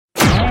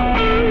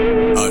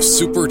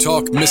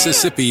SuperTalk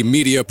Mississippi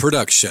media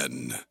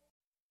production.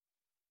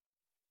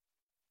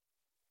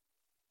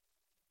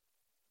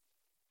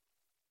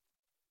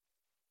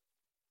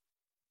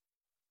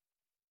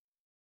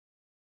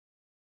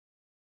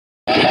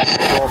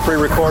 We'll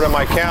pre-record on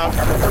my count.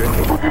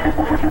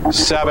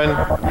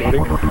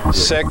 7,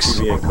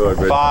 6,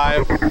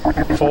 5,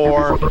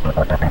 4,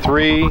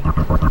 3,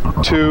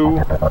 2.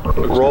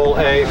 Roll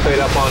A, fade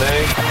up on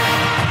A.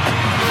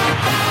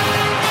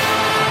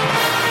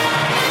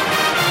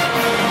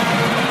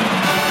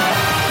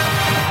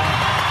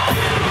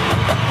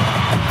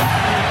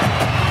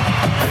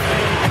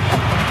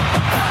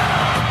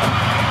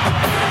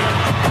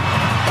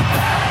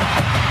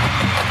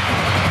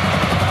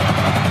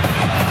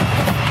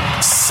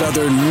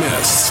 Southern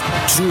Miss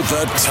to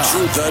the top. To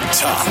the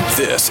top.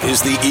 This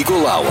is the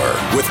Eagle Hour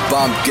with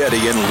Bob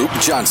Getty and Luke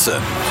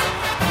Johnson.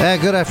 Hey,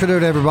 good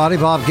afternoon, everybody.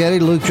 Bob Getty,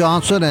 Luke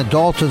Johnson, and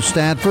Dalton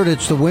Stanford.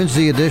 It's the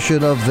Wednesday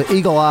edition of the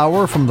Eagle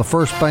Hour from the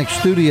First Bank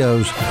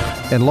Studios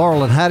in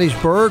Laurel and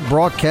Hattiesburg,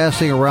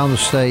 broadcasting around the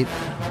state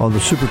on the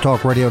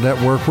SuperTalk Radio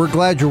Network. We're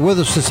glad you're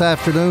with us this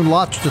afternoon.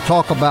 Lots to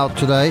talk about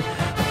today.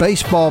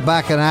 Baseball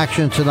back in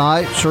action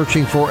tonight,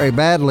 searching for a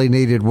badly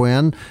needed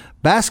win.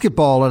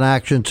 Basketball in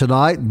action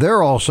tonight.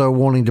 They're also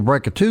wanting to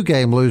break a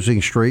 2-game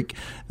losing streak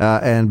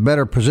and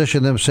better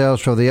position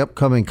themselves for the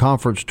upcoming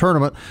conference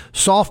tournament.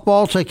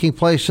 Softball taking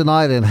place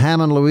tonight in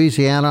Hammond,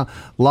 Louisiana.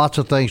 Lots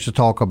of things to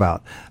talk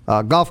about.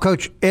 Golf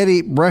coach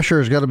Eddie Brescher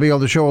is going to be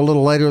on the show a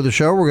little later in the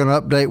show. We're going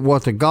to update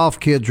what the golf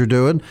kids are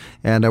doing,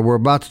 and we're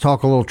about to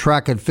talk a little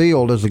track and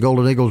field as the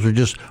Golden Eagles are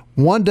just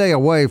one day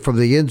away from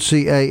the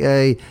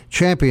NCAA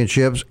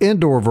Championships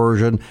indoor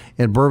version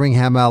in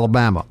Birmingham,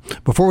 Alabama.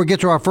 Before we get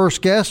to our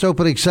first guest,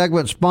 opening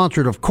segment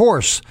sponsored, of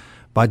course,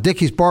 by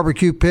Dickey's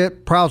Barbecue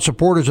Pit, proud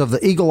supporters of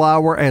the Eagle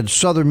Hour and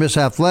Southern Miss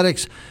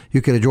Athletics.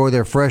 You can enjoy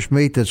their fresh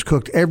meat that's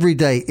cooked every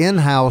day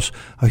in-house,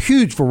 a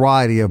huge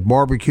variety of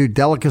barbecue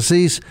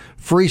delicacies,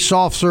 free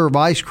soft-serve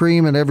ice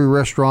cream in every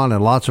restaurant,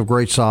 and lots of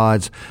great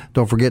sides.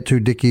 Don't forget to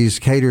Dickey's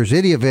caters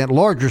any event,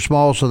 large or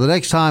small, so the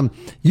next time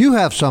you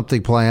have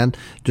something planned,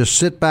 just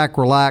sit back,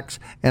 relax,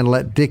 and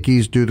let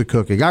Dickey's do the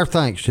cooking. Our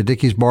thanks to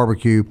Dickey's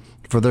Barbecue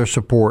for their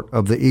support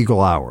of the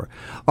Eagle Hour.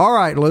 All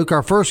right, Luke,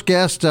 our first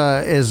guest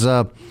is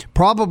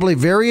probably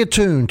very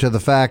attuned to the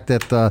fact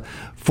that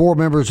 4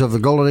 members of the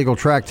Golden Eagle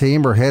track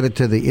team are headed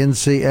to the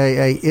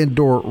NCAA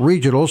Indoor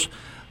Regionals.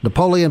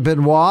 Napoleon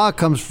Benoit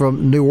comes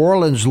from New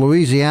Orleans,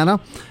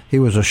 Louisiana. He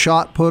was a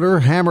shot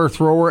putter, hammer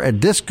thrower, and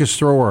discus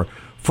thrower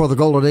for the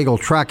Golden Eagle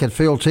track and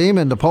field team.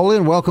 And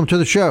Napoleon, welcome to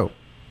the show.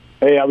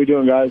 Hey, how we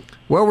doing, guys?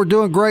 Well, we're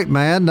doing great,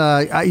 man.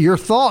 Your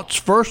thoughts,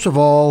 first of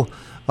all,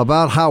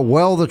 about how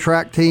well the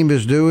track team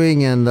is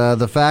doing and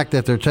the fact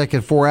that they're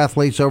taking 4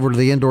 athletes over to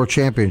the indoor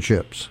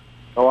championships.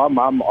 Oh,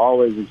 I'm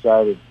always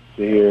excited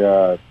to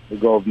hear the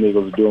Golden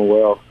Eagles are doing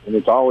well, and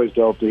it's always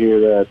dope to hear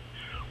that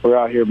we're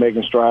out here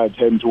making strides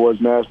heading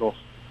towards nationals.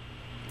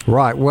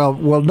 Right. Well,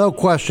 no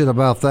question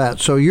about that.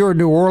 So you're a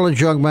New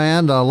Orleans young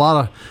man. A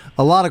lot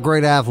of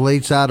great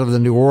athletes out of the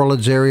New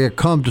Orleans area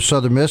come to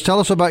Southern Miss. Tell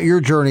us about your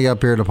journey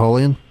up here,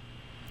 Napoleon.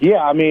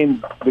 Yeah, I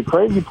mean, the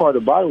crazy part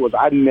about it was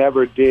I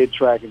never did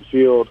track and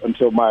field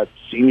until my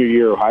senior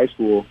year of high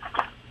school.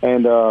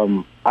 And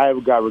I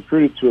got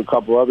recruited to a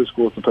couple other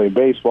schools to play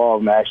baseball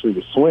and actually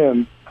to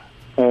swim.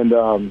 And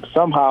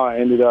somehow I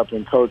ended up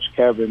in Coach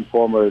Kevin,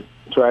 former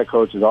track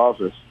coach's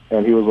office.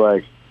 And he was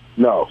like,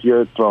 no,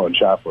 you're throwing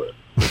shot put.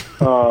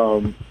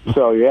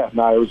 So, yeah,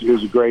 it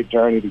was a great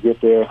journey to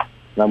get there,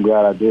 and I'm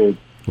glad I did.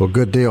 Well,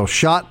 good deal.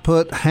 Shot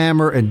put,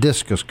 hammer, and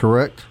discus,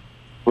 correct?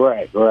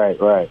 Right.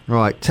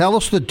 Right. Tell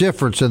us the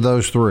difference in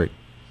those 3.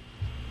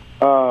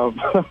 So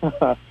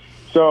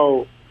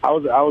I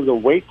was a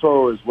weight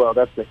thrower as well.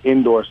 That's the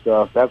indoor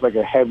stuff. That's like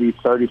a heavy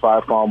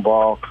 35-pound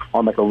ball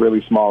on like a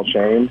really small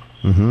chain.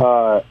 Mm-hmm.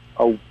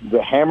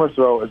 The hammer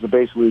throw is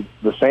basically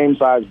the same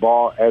size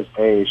ball as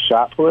a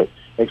shot put,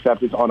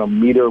 except it's on a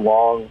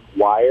meter-long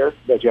wire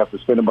that you have to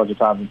spin a bunch of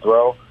times and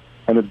throw.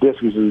 And the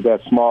discus is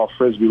that small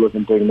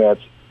frisbee-looking thing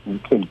that's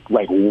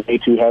like way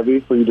too heavy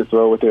for you to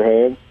throw with your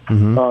hands.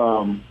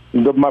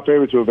 Mm-hmm. My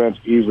favorite 2 events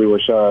easily were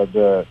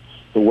the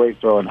weight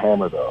throw and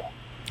hammer, though.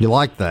 You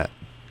like that?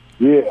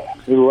 Yeah,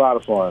 it was a lot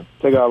of fun.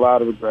 Take out a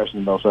lot of aggression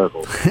in those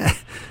circles.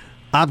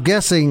 I'm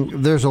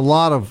guessing there's a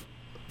lot of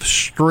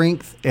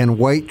strength and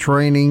weight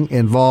training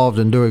involved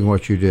in doing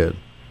what you did.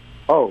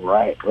 Oh,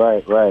 right.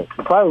 It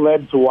probably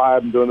led to why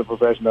I'm doing the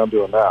profession I'm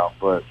doing now,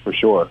 but for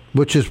sure.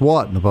 Which is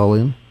what,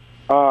 Napoleon?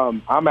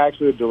 I'm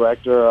actually a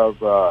director of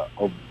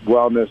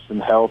wellness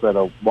and health at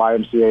a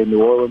YMCA in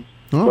New Orleans.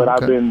 Oh, but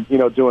okay. I've been,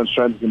 doing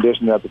strength and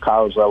conditioning at the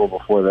college level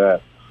before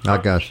that. I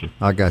got you.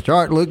 All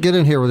right, Luke, get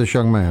in here with this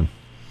young man.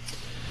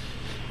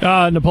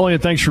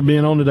 Napoleon, thanks for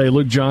being on today.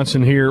 Luke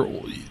Johnson here.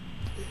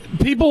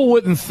 People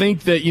wouldn't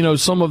think that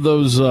some of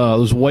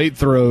those weight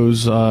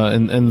throws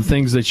and the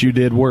things that you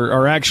did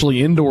are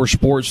actually indoor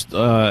sports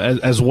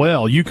as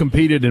well. You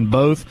competed in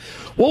both.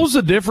 What was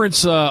the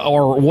difference,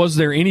 or was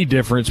there any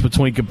difference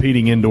between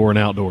competing indoor and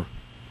outdoor?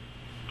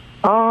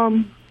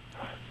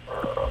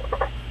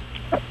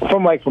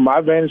 from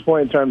my vantage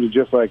point in terms of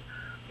just like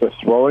the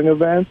throwing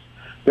events,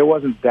 there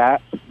wasn't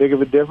that big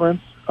of a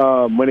difference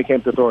when it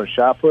came to throwing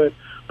shot put.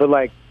 But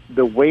like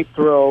the weight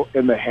throw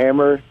and the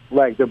hammer,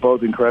 like they're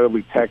both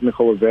incredibly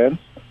technical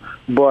events.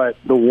 But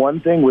the one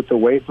thing with the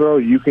weight throw,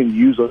 you can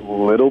use a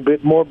little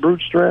bit more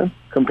brute strength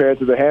compared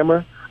to the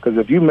hammer. Because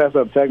if you mess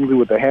up technically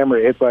with the hammer,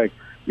 it's like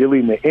you're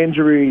leading to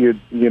injury,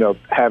 you're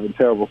having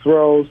terrible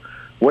throws.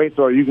 Weight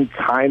throw, you can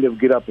kind of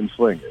get up and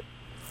sling it.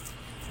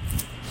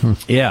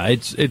 Yeah,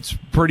 it's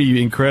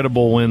pretty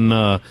incredible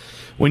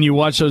when you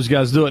watch those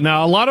guys do it.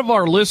 Now, a lot of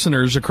our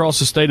listeners across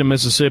the state of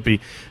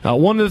Mississippi,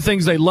 one of the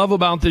things they love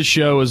about this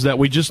show is that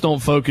we just don't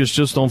focus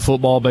just on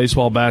football,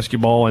 baseball,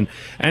 basketball,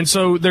 and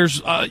so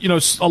there's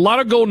a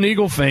lot of Golden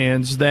Eagle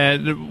fans that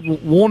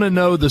want to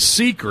know the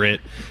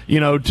secret,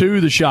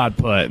 to the shot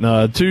put,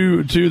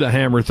 to the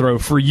hammer throw.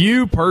 For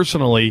you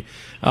personally,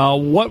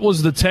 what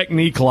was the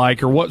technique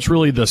like, or what's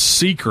really the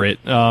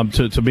secret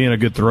to being a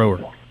good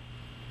thrower?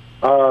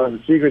 The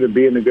secret to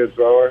being a good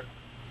thrower,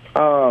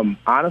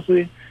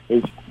 honestly,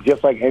 is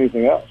just like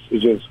anything else.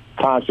 It's just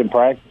constant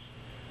practice.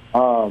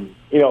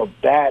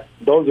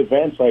 Those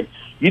events, like,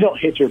 you don't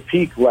hit your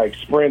peak like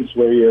sprints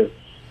where you're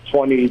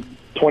 20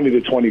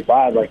 to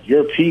 25. Like,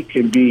 your peak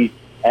can be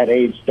at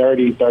age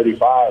 30,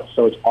 35.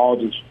 So it's all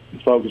just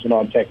focusing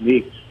on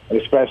technique, and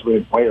especially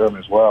in weight room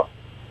as well.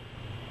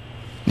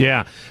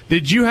 Yeah.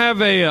 Did you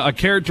have a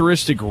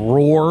characteristic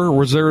roar?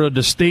 Was there a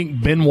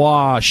distinct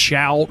Benoit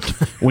shout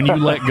when you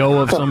let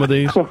go of some of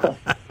these?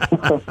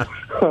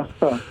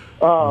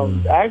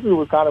 Actually,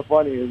 what's kind of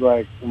funny is,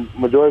 like,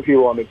 majority of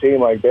people on the team,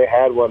 like, they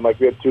had one. Like,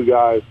 we had two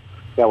guys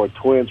that were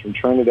twins from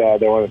Trinidad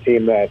that were on the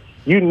team that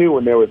you knew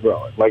when they were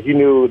throwing. Like, you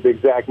knew the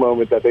exact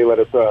moment that they let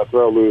us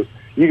throw loose.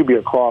 You could be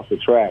across the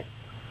track.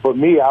 But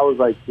me, I was,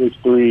 like,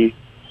 6'3",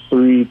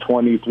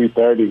 320,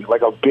 330,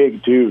 like a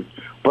big dude.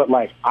 But,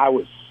 like, I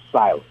was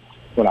silent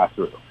when I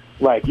threw.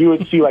 Like, you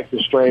would see, like, the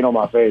strain on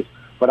my face,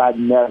 but I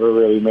never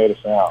really made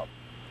a sound.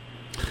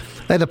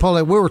 Hey,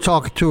 Napoleon, we were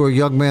talking to a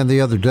young man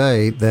the other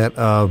day that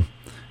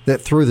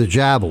threw the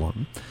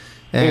javelin,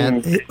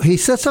 and he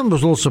said something that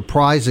was a little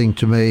surprising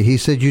to me. He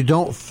said, you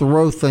don't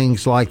throw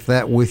things like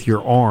that with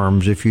your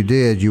arms. If you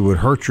did, you would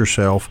hurt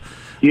yourself.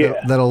 Yeah.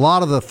 That a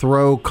lot of the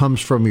throw comes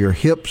from your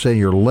hips and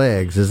your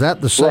legs. Is that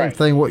the same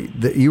thing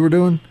that you were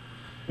doing?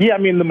 Yeah, I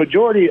mean, the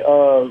majority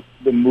of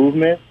the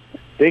movement,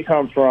 they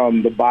come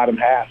from the bottom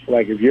half.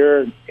 Like, if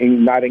you're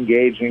not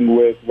engaging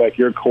with, like,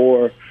 your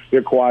core,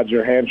 your quads,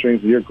 your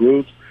hamstrings, your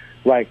glutes,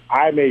 like,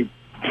 I'm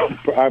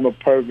a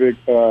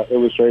perfect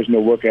illustration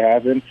of what could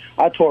happen.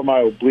 I tore my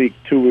oblique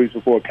 2 weeks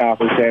before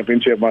conference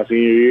championship my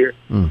senior year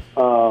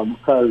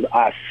because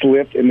I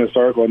slipped in the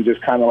circle and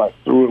just kind of, like,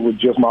 threw it with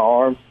just my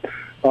arms.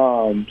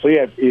 So,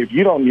 yeah, if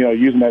you don't,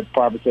 using that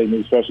proper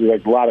technique, especially,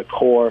 like, a lot of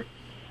core,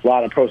 a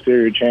lot of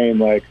posterior chain,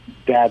 like,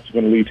 that's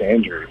going to lead to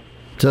injury.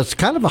 So it's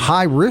kind of a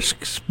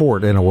high-risk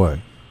sport in a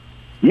way.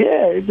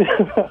 Yeah.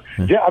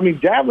 I mean,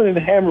 javelin and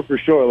hammer for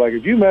sure. Like,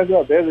 if you mess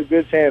up, there's a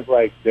good chance,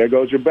 like, there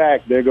goes your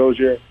back, there goes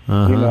your,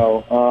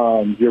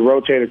 your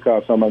rotator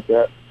cuff, something like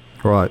that.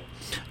 Right.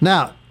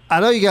 Now, I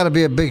know you got to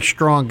be a big,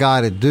 strong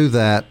guy to do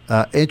that.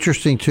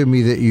 Interesting to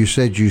me that you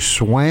said you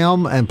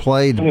swam and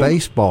played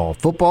baseball.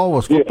 Football?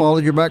 Was football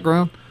in your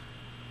background?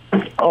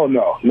 Oh,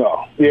 no.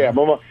 Yeah,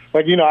 my mom,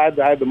 like, I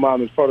had the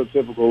mom that's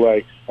prototypical,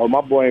 like, oh,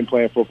 my boy ain't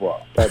playing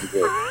football. That'd be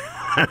good.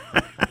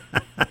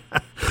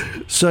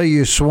 So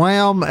you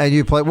swam and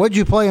you played. What did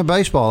you play in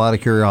baseball, out of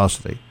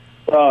curiosity?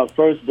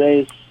 First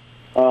base,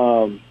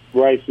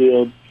 right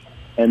field,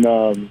 and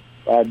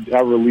I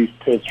release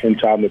pitch from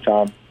time to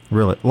time.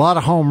 Really? A lot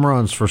of home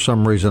runs for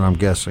some reason, I'm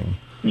guessing.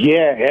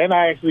 Yeah, and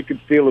I actually could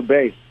steal a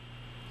base.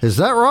 Is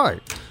that right?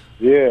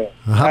 Yeah.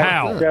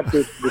 How?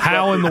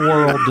 How in the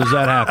world does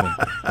that happen?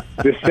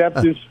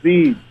 Deceptive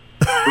speed.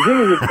 The thing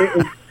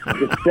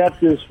is,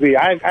 deceptive speed.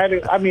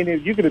 I mean,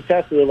 if you could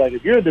attest to it, like,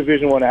 if you're a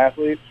Division I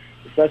athlete,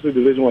 especially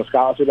Division I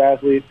scholarship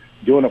athlete,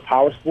 doing a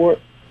power sport,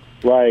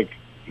 like,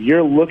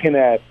 you're looking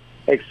at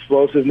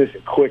explosiveness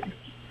and quickness.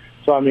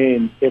 So, I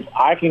mean, if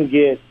I can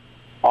get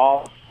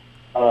off,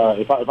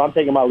 if I'm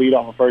taking my lead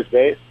off of first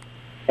base,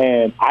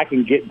 and I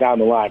can get down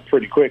the line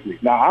pretty quickly.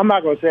 Now, I'm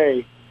not going to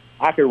say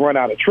I can run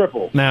out a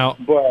triple,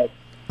 but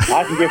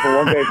I can get from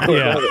one base to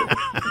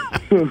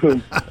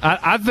another.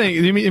 I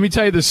think, let me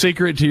tell you the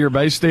secret to your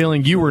base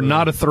stealing. You were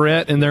not a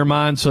threat in their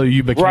mind, so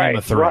you became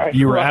a threat.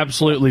 You were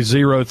absolutely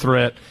zero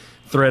threat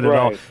at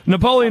all.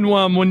 Napoleon,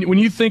 when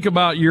you think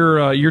about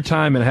your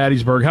time in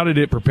Hattiesburg, how did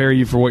it prepare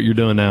you for what you're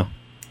doing now?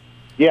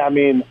 Yeah, I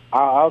mean,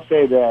 I'll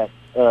say that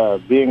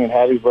being in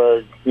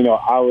Hattiesburg,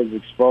 I was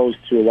exposed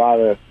to a lot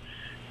of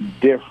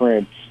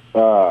different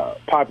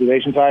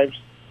population types.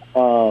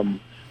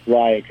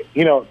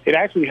 It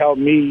actually helped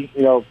me,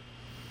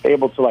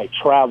 able to, like,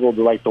 travel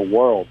to, like, the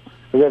world.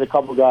 Because there's a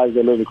couple guys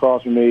that lived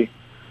across from me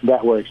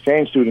that were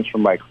exchange students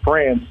from, like,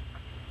 France,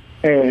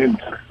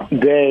 and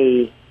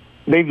they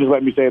just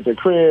let me stay at their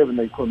crib, and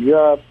they put me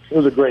up. It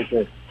was a great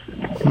thing.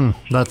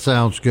 That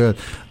sounds good.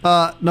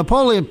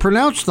 Napoleon,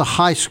 pronounce the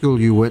high school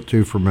you went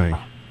to for me.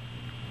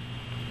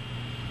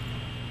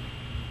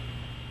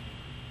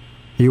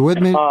 You with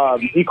me?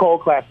 Ecole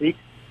Classique.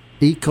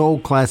 Ecole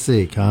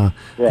Classique, huh?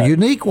 Right.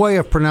 Unique way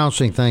of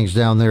pronouncing things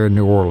down there in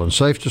New Orleans.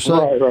 Safe to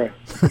say?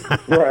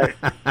 Right.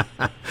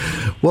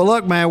 Well,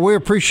 look, man, we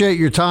appreciate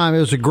your time. It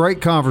was a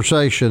great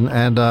conversation,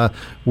 and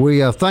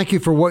we thank you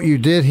for what you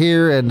did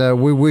here,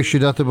 and we wish you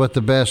nothing but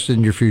the best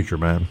in your future,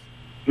 man.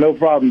 No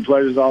problem.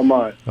 Pleasure's all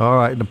mine. All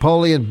right.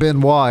 Napoleon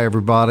Benoit,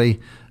 everybody,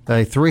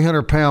 a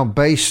 300-pound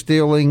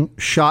base-stealing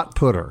shot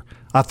putter.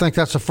 I think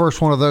that's the first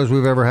one of those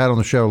we've ever had on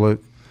the show,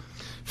 Luke.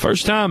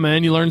 First time,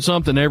 man. You learn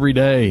something every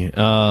day.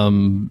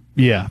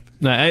 Yeah.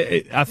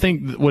 I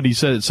think what he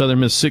said at Southern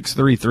Miss, 6'3",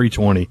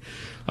 320.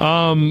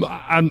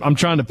 I'm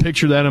trying to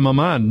picture that in my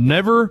mind.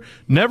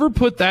 Never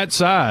put that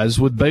size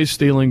with base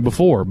stealing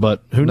before,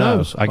 but who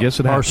knows? I guess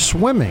it happens. Or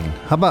swimming.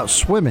 How about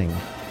swimming?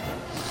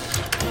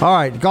 All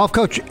right, golf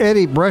coach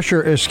Eddie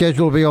Brescher is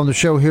scheduled to be on the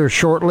show here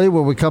shortly.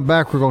 When we come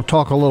back, we're going to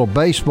talk a little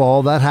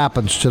baseball. That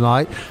happens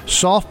tonight.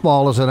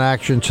 Softball is in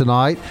action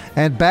tonight.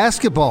 And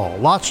basketball.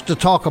 Lots to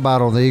talk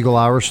about on the Eagle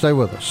Hour. Stay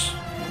with us.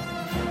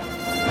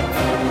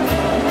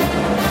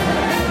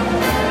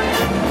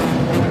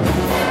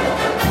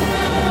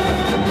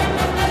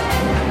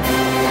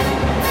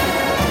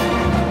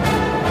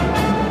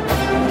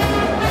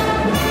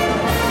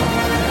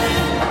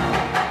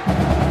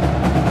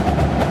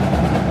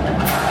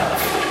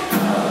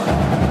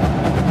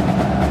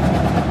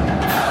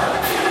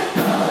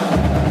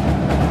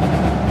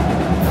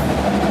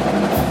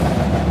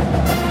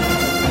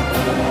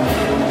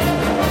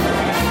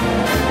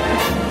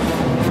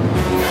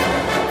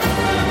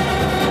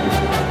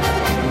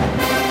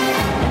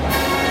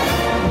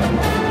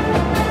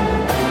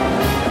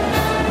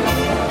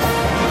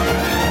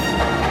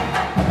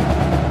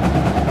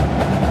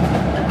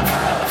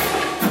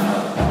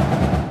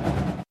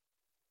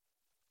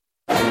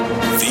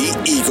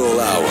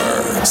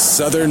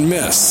 Southern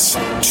Miss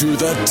to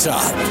the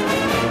top.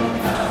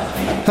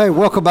 Hey,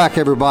 welcome back,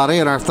 everybody,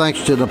 and our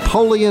thanks to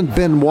Napoleon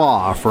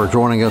Benoit for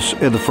joining us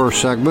in the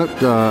first segment.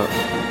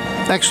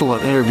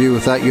 Excellent interview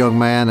with that young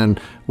man,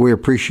 and we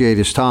appreciate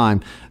his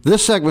time.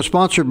 This segment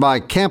sponsored by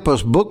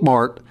Campus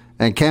Bookmart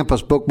and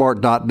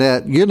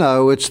campusbookmart.net. You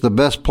know, it's the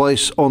best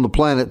place on the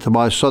planet to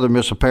buy Southern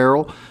Miss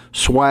apparel,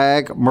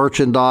 swag,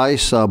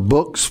 merchandise,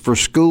 books for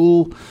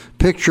school,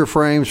 picture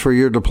frames for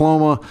your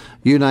diploma,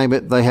 you name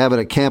it, they have it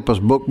at Campus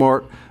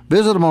Bookmart.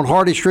 Visit them on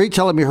Hardy Street.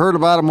 Tell them you heard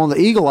about them on the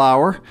Eagle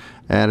Hour.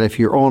 And if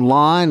you're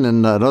online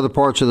and in other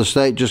parts of the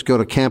state, just go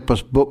to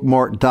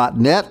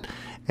campusbookmart.net,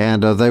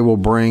 and they will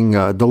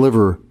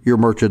deliver your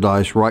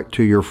merchandise right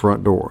to your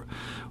front door.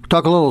 We'll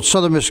talk a little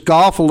Southern Miss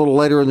golf a little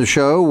later in the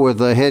show with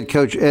head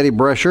coach Eddie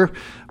Brescher.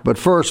 But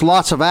first,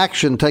 lots of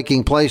action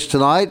taking place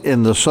tonight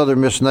in the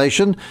Southern Miss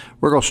Nation.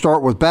 We're going to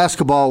start with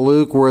basketball,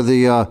 Luke, where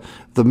the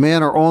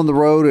men are on the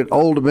road at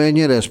Old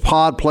Dominion as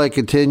pod play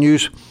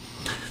continues.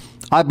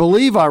 I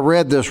believe I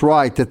read this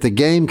right, that the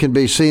game can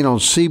be seen on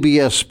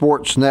CBS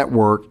Sports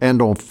Network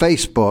and on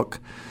Facebook.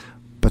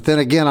 But then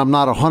again, I'm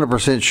not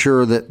 100%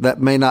 sure that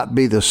may not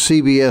be the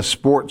CBS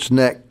Sports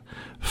Net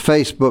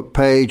Facebook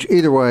page.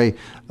 Either way,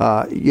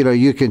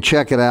 you can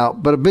check it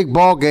out. But a big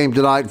ball game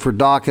tonight for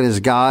Doc and his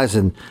guys,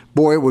 and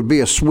boy, it would be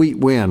a sweet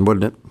win,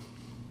 wouldn't it?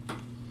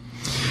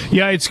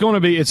 Yeah, it's going to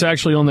be. It's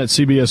actually on that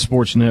CBS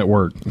Sports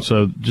Network.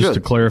 So just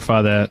to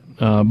clarify that,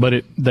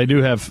 but they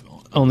do have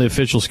on the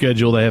official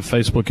schedule. They have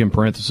Facebook in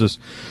parentheses,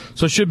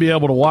 so should be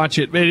able to watch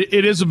it.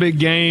 It is a big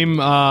game.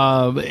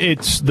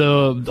 It's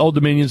the Old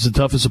Dominion's the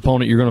toughest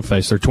opponent you're going to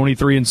face. They're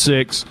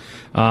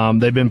 23-6.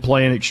 They've been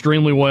playing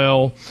extremely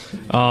well,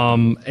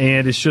 and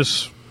it's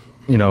just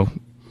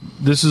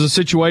this is a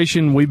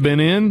situation we've been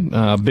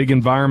in. Big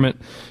environment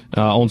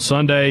on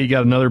Sunday. You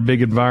got another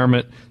big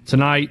environment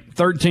tonight.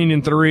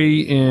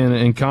 13-3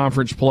 in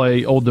conference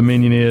play. Old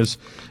Dominion is.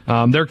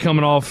 They're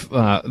coming off.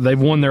 They've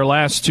won their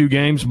last two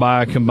games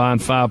by a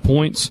combined 5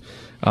 points.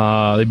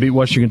 They beat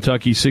Western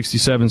Kentucky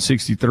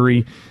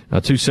 67-63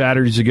 2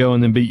 Saturdays ago,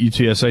 and then beat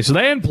UTSA. So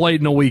they hadn't played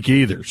in a week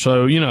either.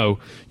 So you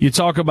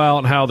talk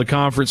about how the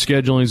conference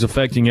scheduling is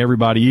affecting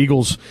everybody.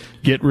 Eagles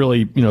get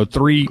really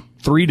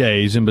three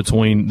days in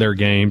between their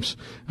games,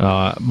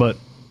 but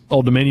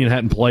Old Dominion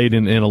hadn't played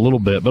in a little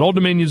bit. But Old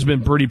Dominion's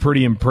been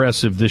pretty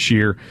impressive this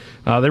year.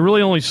 They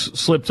really only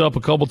slipped up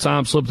a couple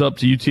times, slipped up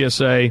to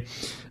UTSA.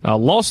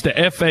 Lost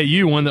to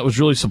FAU, one that was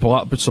really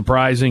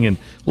surprising, and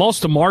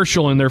lost to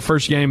Marshall in their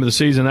first game of the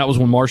season. That was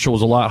when Marshall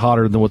was a lot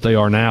hotter than what they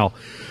are now.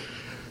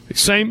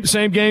 Same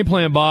game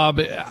plan, Bob.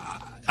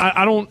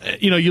 I don't,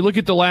 you look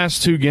at the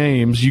last two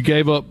games, you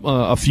gave up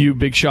a few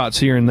big shots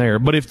here and there.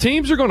 But if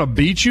teams are going to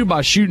beat you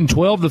by shooting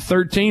 12 to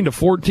 13 to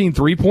 14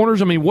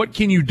 three-pointers, what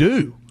can you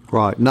do?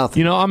 Right,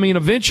 nothing.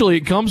 Eventually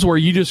it comes where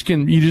you just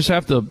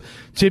have to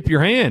tip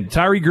your hand.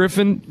 Tyree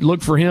Griffin,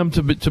 look for him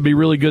to be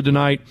really good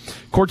tonight.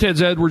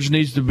 Cortez Edwards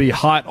needs to be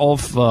hot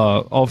off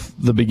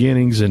the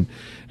beginnings, and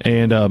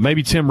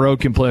maybe Tim Rowe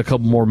can play a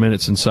couple more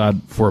minutes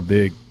inside for a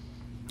big.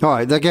 All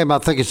right, that game I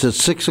think it's at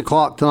 6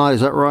 o'clock tonight.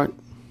 Is that right?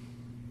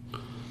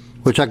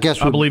 Which I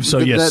guess I believe so,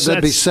 yes.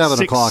 That'd be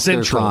 7 o'clock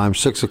their time,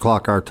 6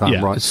 o'clock our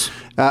time, right?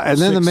 And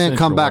then the men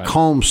come back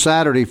home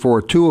Saturday for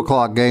a 2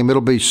 o'clock game.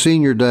 It'll be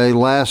senior day,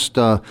 last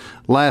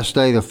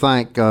day to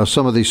thank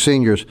some of these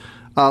seniors.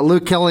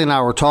 Luke Kelly and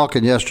I were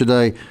talking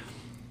yesterday.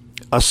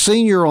 A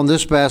senior on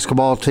this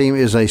basketball team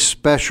is a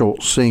special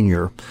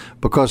senior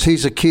because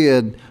he's a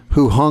kid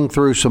who hung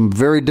through some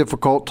very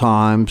difficult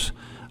times.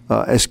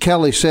 As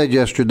Kelly said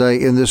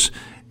yesterday, in this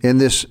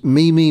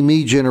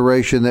me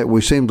generation that we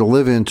seem to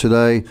live in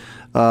today,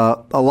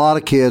 a lot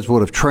of kids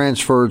would have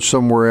transferred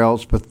somewhere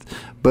else,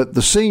 but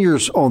the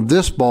seniors on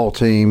this ball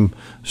team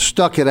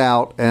stuck it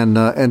out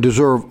and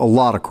deserve a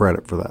lot of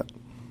credit for that.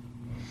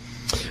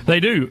 They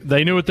do.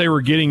 They knew what they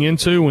were getting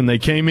into when they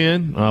came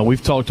in.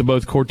 We've talked to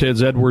both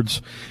Cortez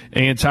Edwards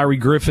and Tyree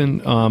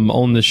Griffin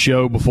on the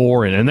show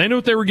before, and they knew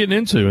what they were getting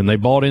into, and they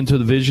bought into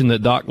the vision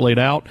that Doc laid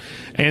out.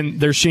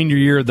 And their senior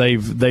year,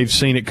 they've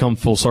seen it come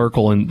full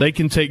circle, and they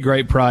can take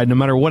great pride no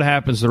matter what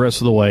happens the rest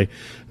of the way.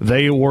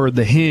 They were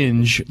the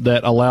hinge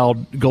that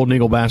allowed Golden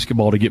Eagle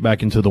basketball to get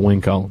back into the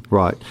win column.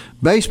 Right.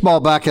 Baseball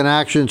back in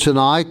action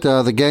tonight.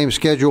 The game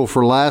scheduled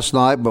for last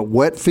night, but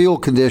wet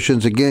field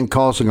conditions again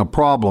causing a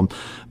problem.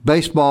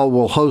 Baseball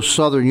will host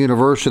Southern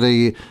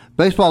University.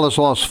 Baseball has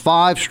lost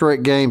 5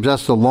 straight games.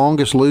 That's the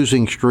longest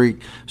losing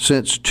streak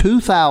since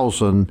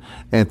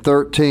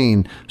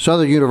 2013.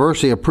 Southern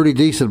University, a pretty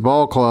decent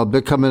ball club.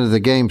 They come into the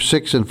game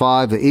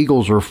 6-5. The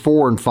Eagles are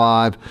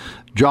 4-5.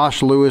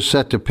 Josh Lewis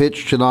set to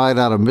pitch tonight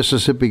out of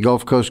Mississippi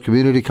Gulf Coast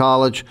Community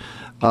College.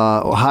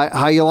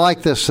 How you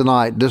like this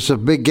tonight? This is a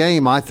big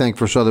game, I think,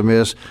 for Southern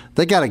Miss.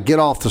 They got to get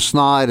off the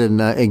snide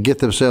and get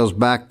themselves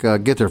back,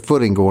 get their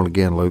footing going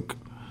again, Luke.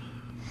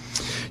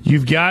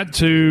 You've got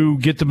to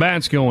get the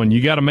bats going.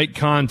 You got to make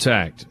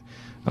contact.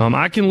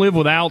 I can live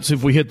with outs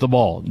if we hit the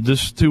ball.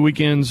 This 2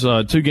 games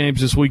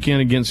this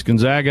weekend against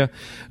Gonzaga.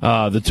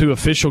 The 2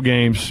 official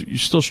games, you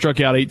still struck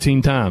out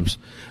 18 times.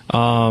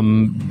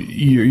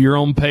 You're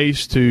on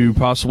pace to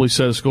possibly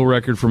set a school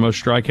record for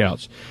most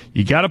strikeouts.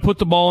 You got to put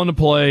the ball into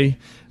play,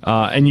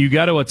 and you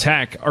got to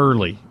attack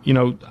early. You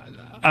know,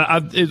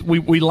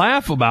 we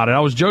laugh about it. I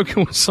was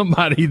joking with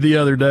somebody the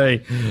other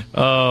day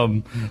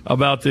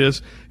about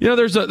this. You know,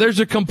 there's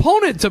a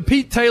component to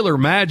Pete Taylor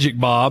magic,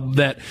 Bob,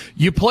 that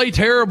you play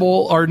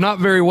terrible or not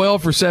very well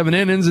for 7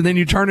 innings, and then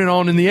you turn it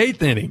on in the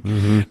 8th inning.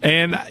 Mm-hmm.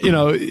 And, you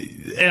know,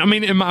 I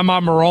mean, am I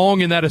wrong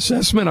in that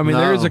assessment? I mean,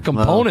 there is a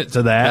component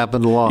to that.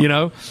 Happened a lot. You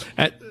know,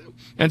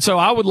 and so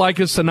I would like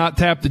us to not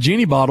tap the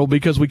genie bottle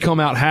because we come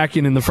out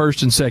hacking in the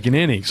 1st and 2nd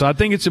inning. So I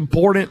think it's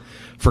important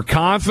for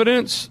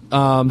confidence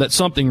that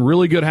something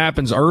really good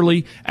happens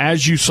early,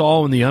 as you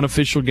saw in the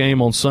unofficial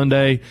game on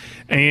Sunday.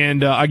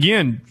 And,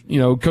 again, you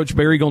know, Coach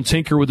Berry going to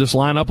tinker with this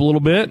lineup a little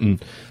bit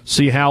and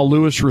see how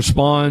Lewis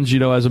responds, you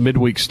know, as a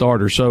midweek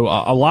starter. So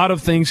a lot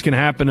of things can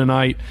happen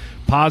tonight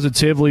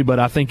positively, but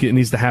I think it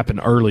needs to happen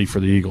early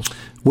for the Eagles.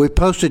 We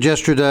posted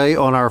yesterday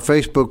on our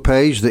Facebook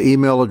page the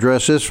email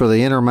addresses for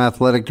the interim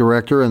athletic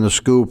director and the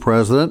school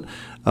president.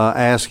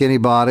 Ask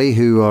anybody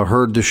who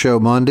heard the show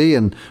Monday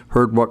and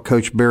heard what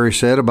Coach Berry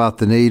said about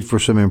the need for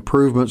some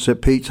improvements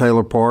at Pete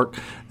Taylor Park,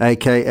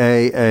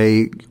 a.k.a.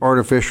 a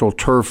artificial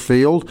turf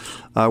field.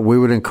 We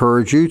would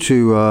encourage you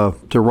to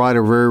write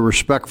a very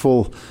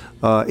respectful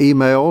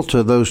email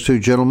to those 2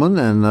 gentlemen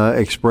and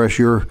express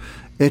your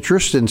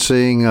interest in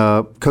seeing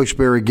Coach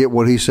Berry get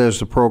what he says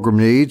the program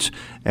needs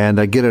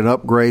and get an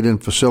upgrade in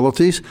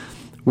facilities.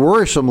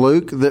 Worrisome,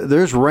 Luke.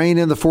 There's rain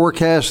in the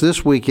forecast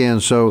this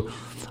weekend, so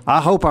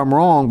I hope I'm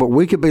wrong, but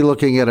we could be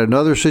looking at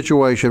another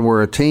situation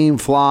where a team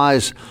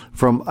flies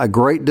from a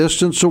great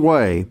distance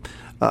away,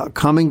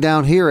 coming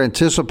down here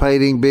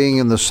anticipating being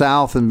in the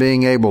South and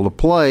being able to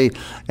play,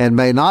 and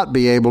may not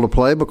be able to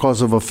play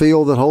because of a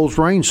field that holds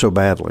rain so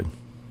badly.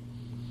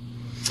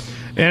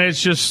 And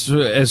it's just,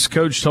 as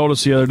Coach told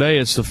us the other day,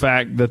 it's the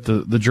fact that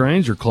the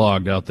drains are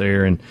clogged out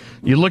there. And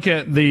you look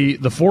at the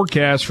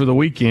forecast for the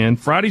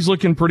weekend, Friday's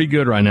looking pretty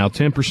good right now,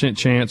 10%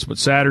 chance, but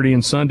Saturday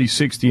and Sunday,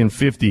 60 and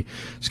 50.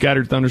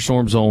 Scattered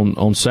thunderstorms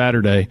on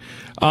Saturday.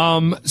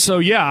 So,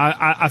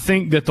 yeah, I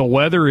think that the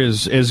weather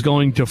is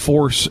going to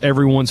force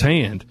everyone's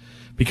hand.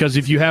 Because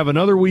if you have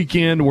another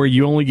weekend where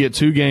you only get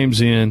 2 games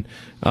in,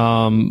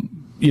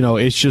 you know,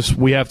 it's just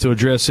we have to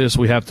address this.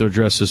 We have to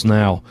address this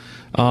now.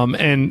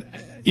 And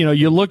you know,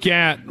 you look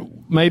at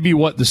maybe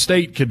what the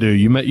state could do.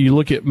 You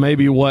look at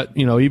maybe what,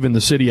 you know, even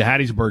the city of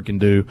Hattiesburg can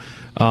do.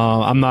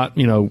 I'm not,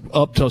 you know,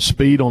 up to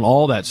speed on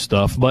all that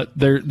stuff, but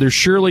there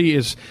surely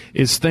is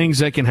things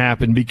that can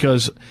happen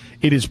because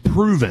it is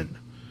proven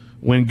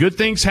when good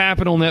things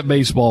happen on that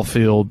baseball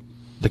field,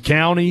 the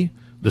county,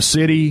 the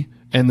city,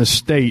 and the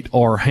state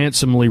are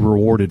handsomely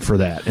rewarded for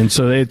that. And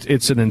so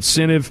it's an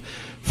incentive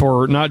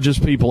for not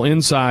just people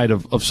inside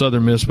of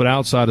Southern Miss, but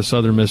outside of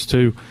Southern Miss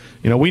too.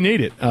 You know, we need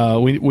it.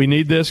 We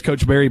need this.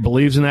 Coach Berry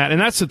believes in that. And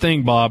that's the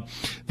thing, Bob.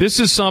 This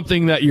is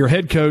something that your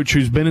head coach,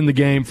 who's been in the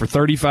game for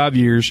 35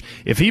 years,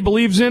 if he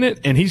believes in it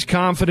and he's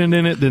confident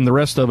in it, then the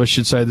rest of us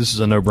should say this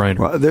is a no-brainer.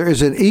 Well, there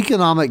is an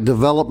economic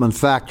development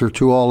factor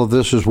to all of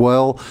this as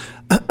well.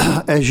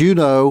 as you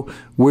know,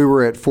 we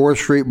were at 4th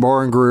Street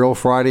Bar and Grill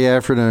Friday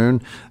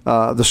afternoon.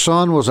 The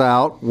sun was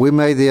out. We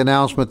made the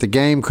announcement the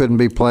game couldn't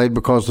be played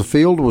because the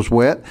field was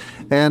wet.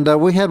 And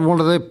we had one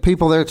of the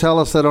people there tell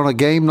us that on a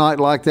game night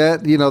like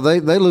that, you know, they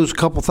lose a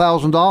couple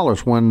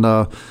 $1,000s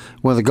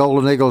when the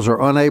Golden Eagles are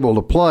unable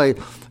to play.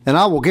 And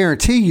I will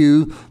guarantee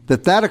you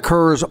that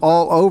occurs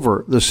all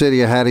over the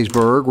city of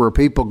Hattiesburg, where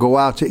people go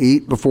out to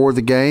eat before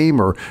the game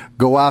or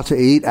go out to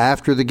eat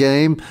after the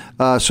game.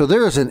 So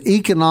there is an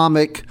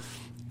economic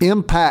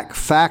impact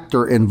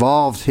factor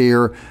involved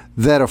here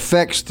that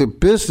affects the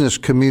business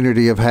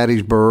community of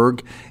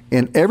Hattiesburg,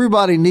 and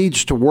everybody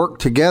needs to work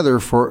together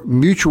for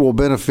mutual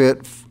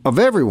benefit of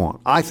everyone,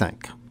 I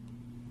think.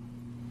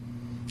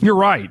 You're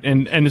right,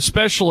 and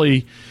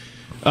especially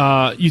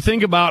you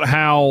think about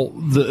how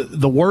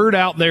the word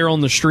out there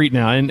on the street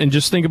now, and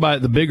just think about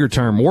it, the bigger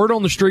term. Word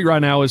on the street right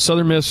now is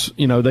Southern Miss,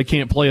 you know, they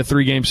can't play a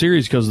 3-game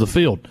series because of the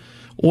field.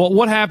 Well,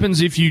 what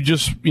happens if you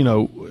just, you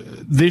know,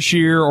 this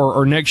year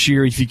or next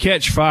year, if you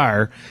catch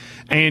fire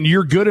and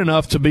you're good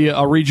enough to be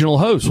a regional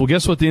host? Well,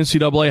 guess what the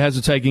NCAA has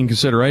to take in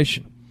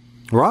consideration?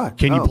 Right.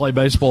 Can you play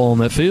baseball on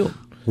that field?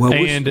 Well,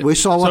 we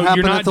saw what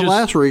happened at the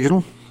last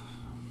regional.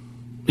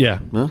 Yeah.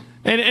 Huh?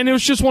 And it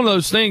was just one of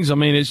those things. I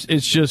mean,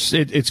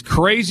 it's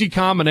crazy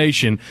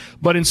combination,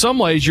 but in some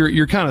ways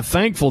you're kind of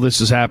thankful this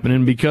is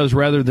happening, because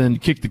rather than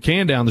kick the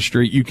can down the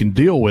street, you can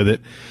deal with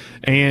it.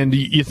 And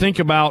you think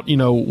about, you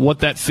know, what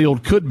that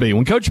field could be.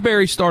 When Coach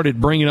Berry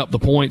started bringing up the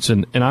points,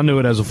 and I knew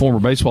it as a former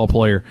baseball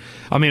player,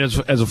 I mean, as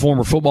a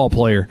former football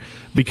player,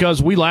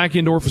 because we lack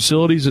indoor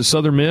facilities at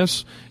Southern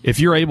Miss. If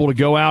you're able to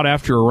go out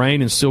after a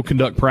rain and still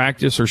conduct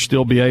practice, or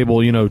still be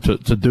able, you know,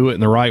 to do it in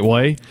the right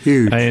way,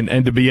 huge.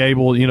 and to be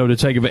able, you know, to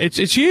take it,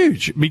 it's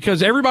huge,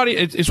 because everybody,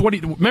 it's what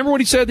remember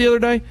what he said the other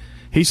day?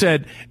 He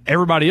said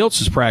everybody else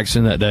is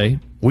practicing that day.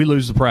 We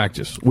lose the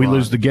practice. We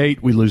lose the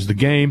gate. We lose the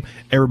game.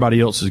 Everybody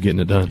else is getting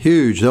it done.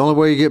 Huge. The only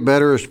way you get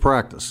better is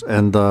practice.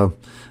 And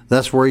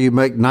that's where you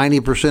make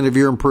 90% of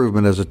your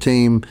improvement as a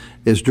team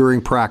is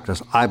during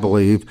practice, I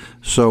believe.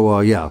 So,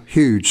 yeah,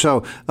 huge.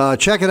 So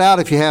check it out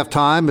if you have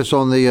time. It's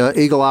on the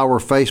Eagle Hour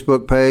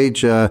Facebook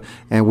page,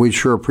 and we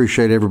sure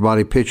appreciate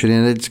everybody pitching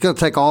in. It's going to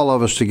take all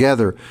of us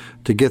together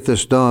to get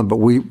this done, but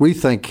we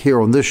think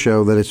here on this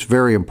show that it's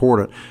very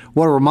important. I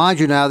want to remind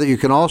you now that you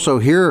can also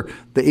hear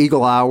the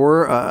Eagle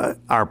Hour,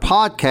 our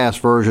podcast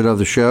version of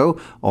the show,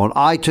 on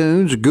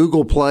iTunes,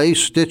 Google Play,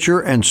 Stitcher,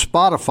 and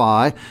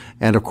Spotify.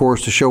 And, of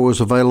course, the show is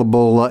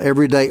available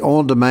every day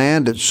on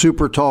demand at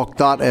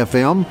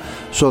supertalk.fm.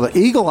 So the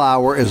Eagle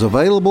Hour is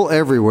available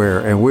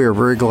everywhere, and we are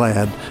very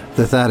glad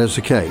that is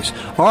the case.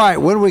 All right,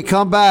 when we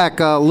come back,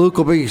 Luke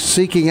will be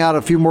seeking out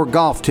a few more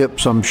golf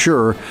tips, I'm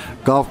sure.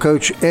 Golf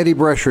coach Eddie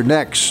Brescher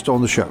next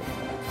on the show.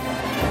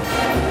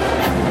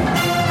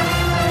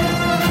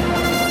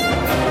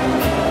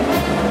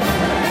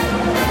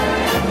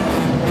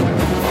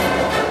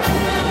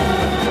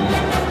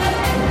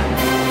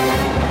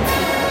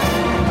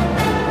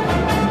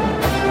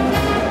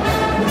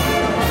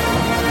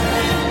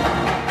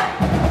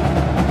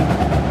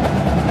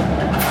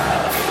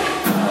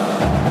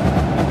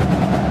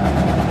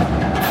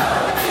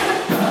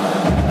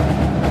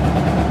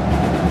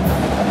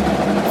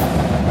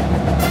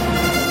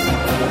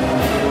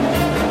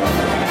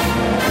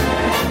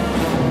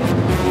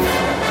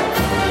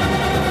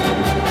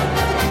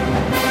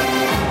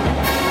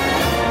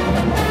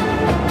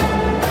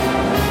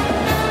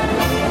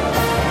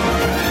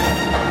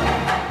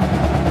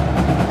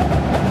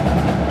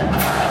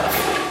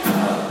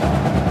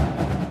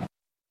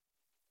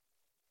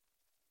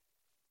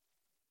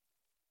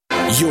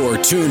 You're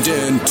tuned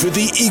in to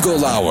the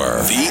Eagle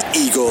Hour. The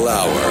Eagle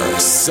Hour.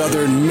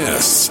 Southern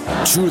Miss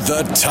to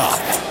the top.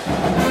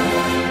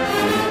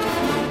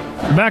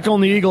 Back on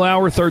the Eagle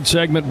Hour, third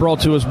segment, brought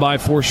to us by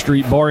 4th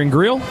Street Bar and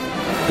Grill.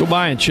 Go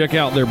by and check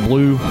out their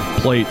Blue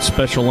Plate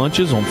special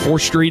lunches on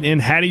 4th Street in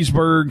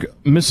Hattiesburg,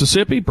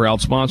 Mississippi.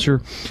 Proud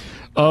sponsor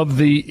of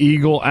the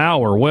Eagle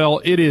Hour.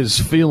 Well, it is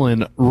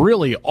feeling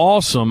really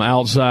awesome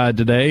outside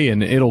today,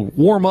 and it'll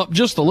warm up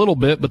just a little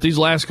bit, but these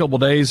last couple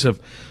of days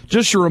have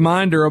just a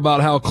reminder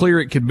about how clear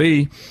it could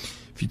be.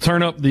 If you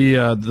turn up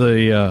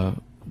the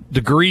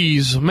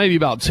degrees, maybe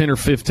about 10 or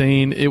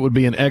 15, it would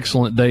be an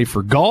excellent day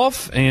for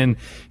golf. And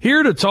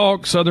here to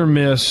talk Southern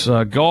Miss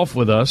golf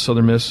with us,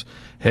 Southern Miss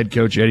head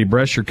coach Eddie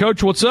Brescher.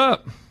 Coach, what's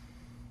up?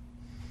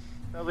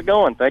 How's it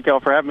going? Thank y'all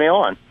for having me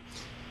on.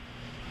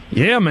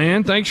 Yeah,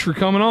 man. Thanks for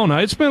coming on. Now,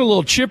 it's been a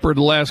little chipper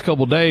the last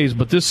couple of days,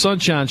 but this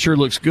sunshine sure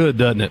looks good,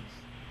 doesn't it?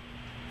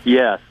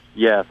 Yes.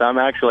 I'm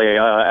actually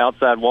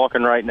outside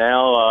walking right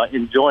now,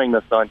 enjoying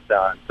the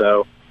sunshine.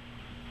 So,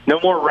 no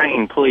more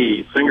rain,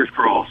 please. Fingers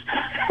crossed.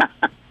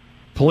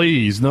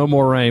 Please, no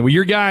more rain. Well,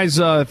 your guys'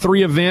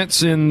 3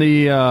 events in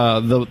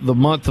the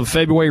month of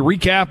February.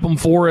 Recap them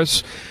for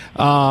us.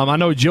 I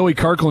know Joey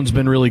Kirkland's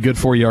been really good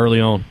for you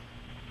early on.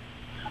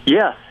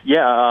 Yes,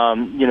 yeah.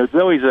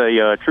 Zoe's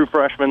a true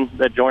freshman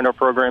that joined our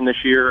program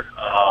this year.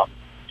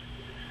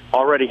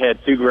 Already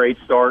had 2 great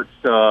starts,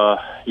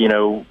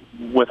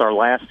 with our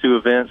last 2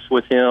 events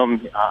with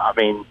him. I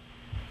mean,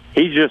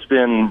 he's just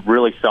been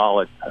really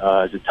solid.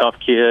 He's a tough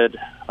kid.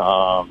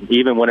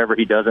 Even whenever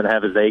he doesn't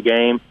have his A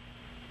game,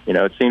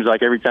 it seems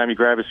like every time you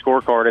grab his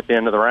scorecard at the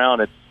end of the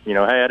round, it's, hey,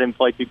 I didn't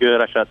play too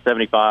good. I shot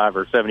 75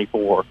 or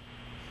 74.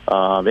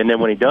 And then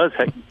when he does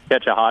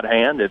catch a hot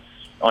hand, it's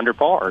under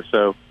par.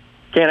 So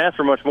can't ask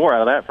for much more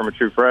out of that from a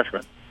true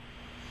freshman.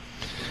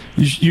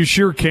 You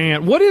sure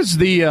can't. What is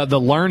the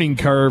learning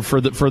curve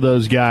for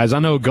those guys? I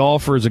know a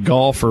golfer is a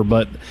golfer,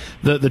 but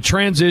the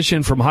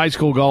transition from high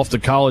school golf to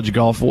college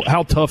golf,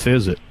 how tough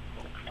is it?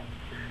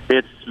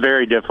 It's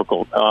very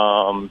difficult.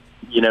 Speaking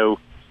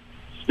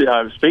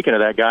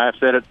of that guy, I've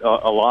said it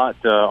a lot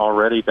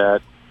already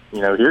that,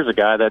 here's a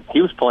guy that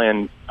he was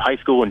playing high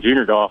school and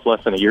junior golf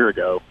less than a year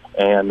ago,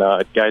 and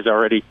guy's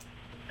already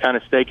kind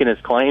of staking his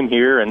claim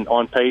here and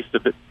on pace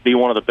to be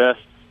one of the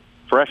best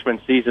freshman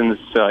seasons,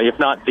 if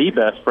not the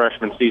best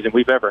freshman season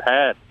we've ever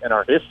had in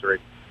our history.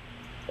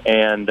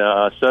 And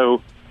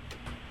so,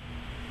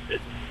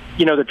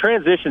 the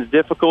transition's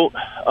difficult.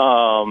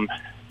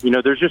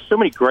 There's just so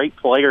many great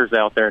players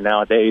out there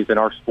nowadays in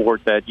our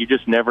sport that you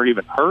just never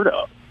even heard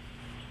of.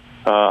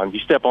 You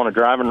step on a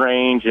driving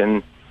range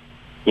and,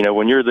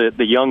 when you're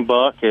the young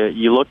buck,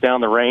 you look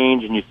down the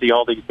range and you see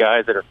all these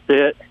guys that are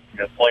fit.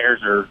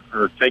 Players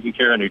are taking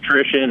care of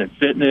nutrition and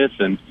fitness,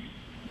 and,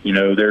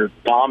 they're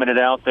bombing it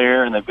out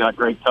there, and they've got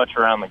great touch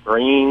around the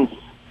greens.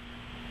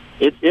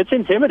 It's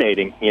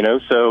intimidating,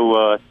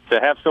 so to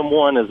have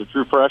someone as a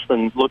true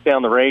freshman look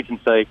down the range and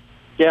say,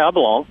 yeah, I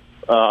belong,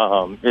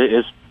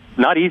 it's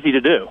not easy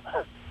to do.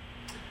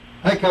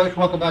 Hey, Coach,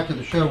 welcome back to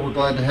the show. We're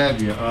glad to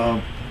have you.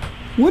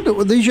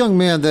 These young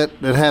men that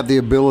have the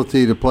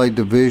ability to play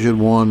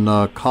Division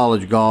I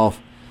college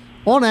golf,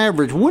 on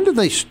average, when do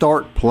they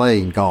start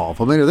playing golf?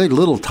 I mean, are they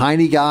little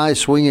tiny guys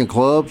swinging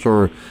clubs,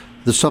 or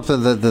is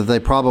something that they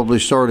probably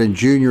start in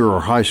junior or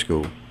high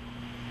school?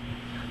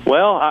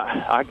 Well,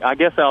 I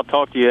guess I'll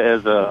talk to you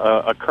as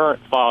a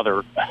current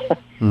father.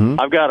 Mm-hmm.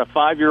 I've got a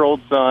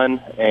 5-year-old son,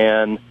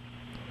 and,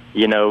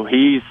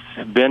 he's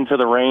been to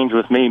the range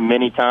with me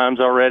many times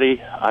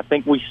already. I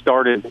think we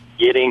started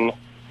getting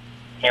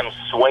him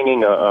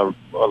swinging a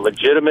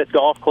legitimate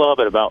golf club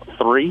at about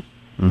 3.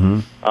 Mm-hmm.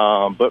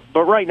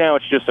 But right now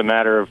it's just a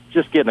matter of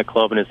just getting a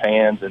club in his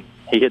hands, and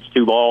he hits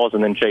 2 balls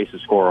and then chases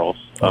squirrels,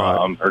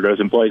 right, or goes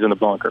and plays in the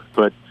bunker.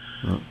 But,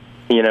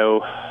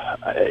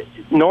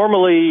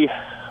 normally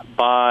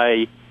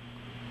by,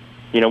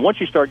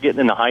 once you start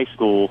getting into high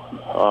school,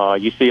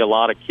 you see a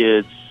lot of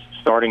kids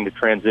starting to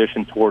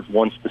transition towards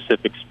one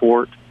specific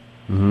sport,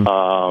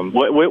 mm-hmm,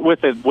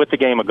 with the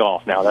game of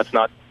golf. Now, that's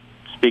not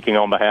speaking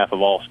on behalf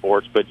of all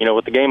sports, but,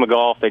 with the game of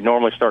golf, they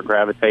normally start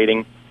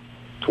gravitating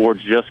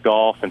towards just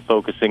golf and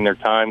focusing their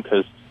time,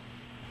 because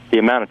the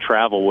amount of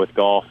travel with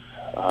golf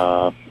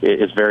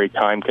is very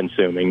time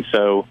consuming.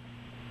 So,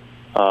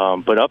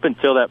 but up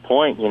until that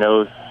point, my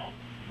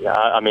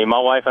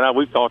wife and I,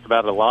 we've talked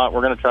about it a lot.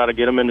 We're going to try to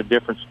get them into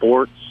different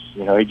sports,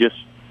 just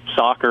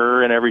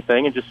soccer and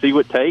everything, and just see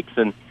what it takes.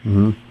 And,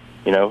 mm-hmm,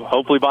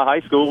 hopefully by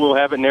high school, we'll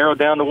have it narrowed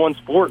down to one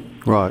sport.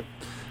 Right.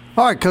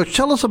 All right, Coach,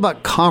 tell us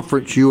about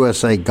Conference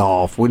USA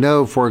Golf. We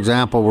know, for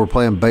example, we're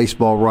playing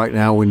baseball right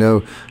now. We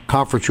know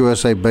Conference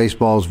USA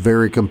Baseball is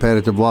very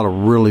competitive, a lot of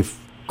really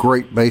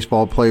great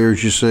baseball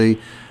players you see.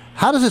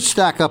 How does it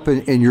stack up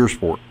in your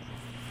sport?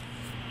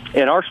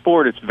 In our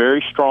sport, it's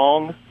very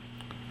strong.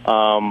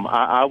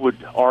 I would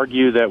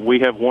argue that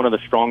we have one of the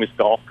strongest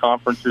golf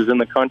conferences in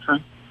the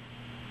country.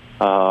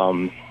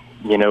 From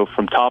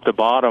top to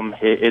bottom,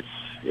 it's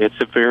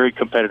a very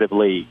competitive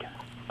league.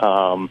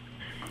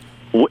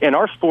 In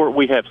our sport,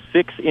 we have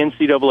 6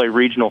 NCAA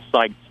regional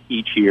sites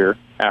each year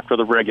after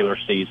the regular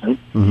season.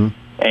 Mm-hmm.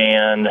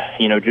 And,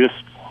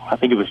 I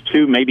think it was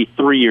 2, maybe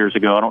 3 years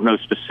ago, I don't know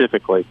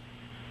specifically,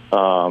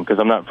 because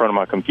I'm not in front of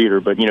my computer,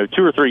 but, 2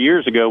 or 3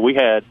 years ago, we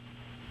had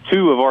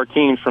 2 of our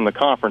teams from the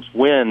conference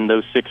win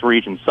those 6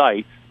 region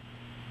sites,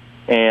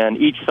 and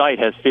each site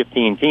has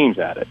 15 teams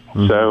at it.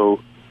 Mm-hmm.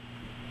 So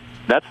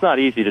that's not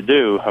easy to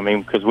do. I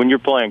mean, because when you're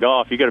playing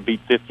golf, you got to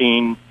beat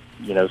 15,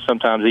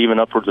 sometimes even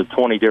upwards of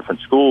 20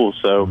 different schools.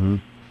 So,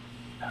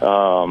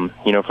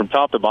 mm-hmm, from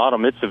top to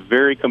bottom, it's a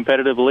very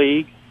competitive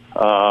league.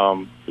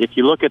 If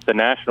you look at the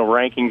national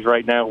rankings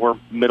right now, we're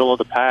middle of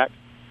the pack,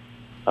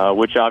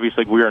 which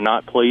obviously we are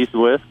not pleased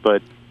with,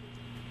 but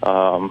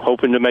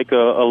hoping to make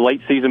a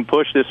late season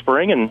push this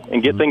spring and get,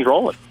 mm-hmm, things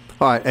rolling.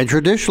 All right, and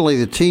traditionally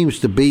the teams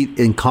to beat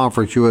in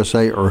Conference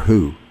USA are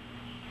who?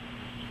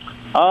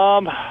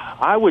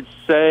 I would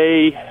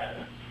say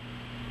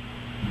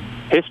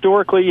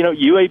historically,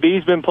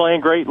 UAB's been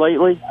playing great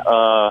lately.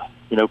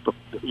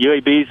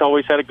 UAB's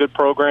always had a good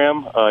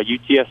program.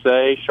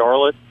 UTSA,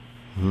 Charlotte.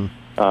 Mm-hmm.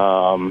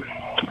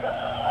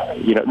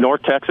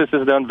 North Texas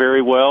has done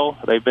very well.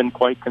 They've been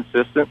quite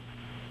consistent.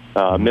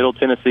 Middle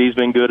Tennessee's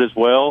been good as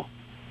well.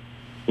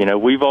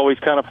 We've always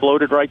kind of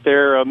floated right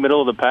there,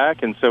 middle of the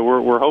pack, and so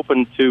we're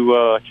hoping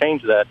to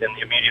change that in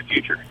the immediate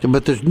future.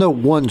 But there's no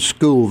one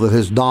school that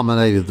has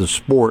dominated the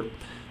sport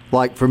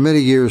like for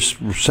many years,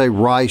 say,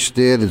 Rice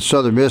did and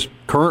Southern Miss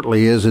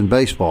currently is in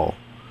baseball.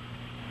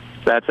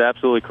 That's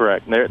absolutely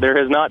correct. There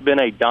has not been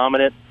a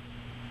dominant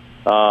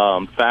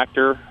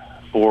factor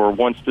for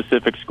one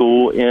specific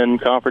school in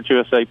Conference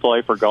USA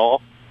play for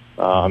golf.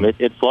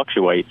 It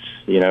fluctuates.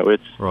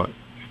 It's right.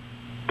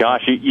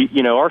 Gosh,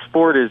 you know, our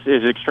sport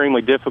is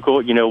extremely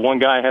difficult. You know, one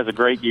guy has a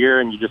great year,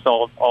 and you just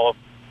all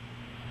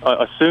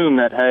assume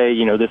that, hey,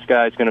 you know, this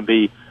guy's going to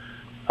be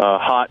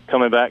hot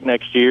coming back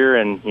next year,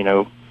 and, you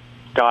know,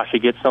 gosh, he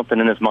gets something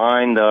in his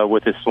mind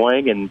with his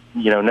swing, and,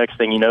 you know, next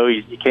thing you know,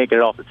 you can't get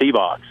it off the tee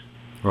box.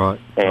 Right.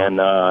 And,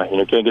 you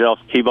know, can't get it off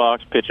the tee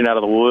box, pitching out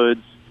of the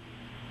woods,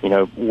 you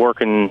know,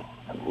 working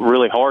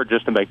really hard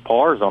just to make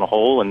pars on a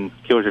hole and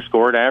kills your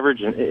scoring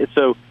average. And it's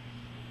so,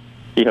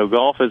 you know,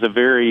 golf is a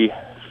very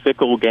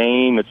fickle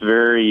game. It's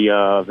very,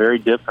 very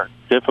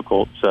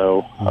difficult.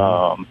 So,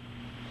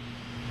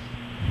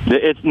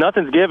 it's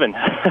nothing's given.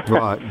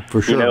 Right,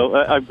 for sure. You know,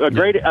 a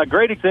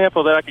great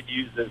example that I could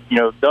use is, you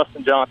know,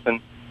 Dustin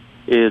Johnson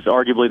is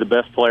arguably the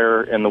best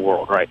player in the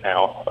world right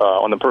now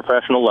on the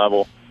professional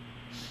level.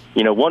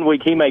 You know, one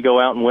week he may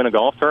go out and win a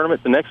golf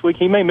tournament. The next week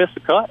he may miss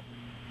the cut.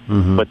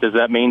 Mm-hmm. But does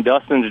that mean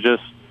Dustin's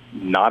just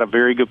not a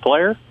very good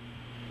player?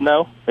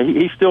 No.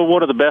 He's still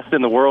one of the best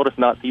in the world, if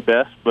not the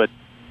best. But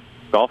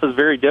golf is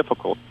very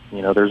difficult.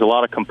 You know, there's a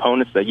lot of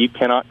components that you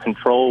cannot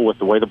control with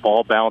the way the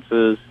ball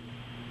bounces,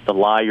 the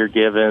lie you're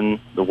given,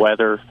 the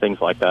weather, things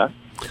like that.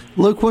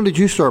 Luke, when did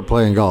you start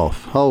playing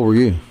golf? How old were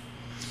you?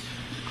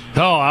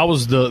 Oh, I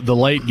was the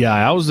late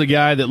guy. I was the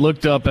guy that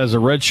looked up as a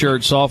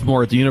redshirt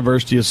sophomore at the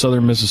University of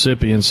Southern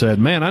Mississippi and said,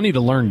 man, I need to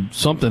learn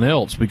something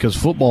else because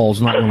football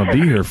is not going to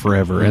be here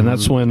forever. And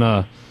that's when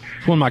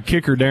my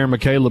kicker, Darren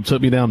McCaleb,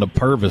 took me down to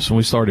Purvis and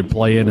we started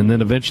playing. And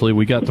then eventually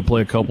we got to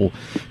play a couple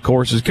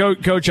courses.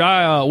 Coach,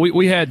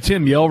 we had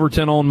Tim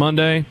Yelverton on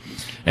Monday.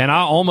 And I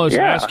almost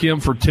asked him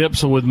for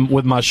tips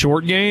with my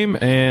short game,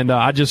 and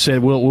I just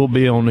said, we'll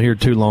be on here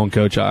too long,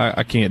 Coach.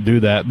 I can't do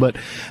that. But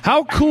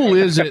how cool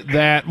is it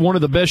that one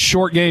of the best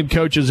short game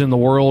coaches in the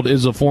world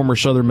is a former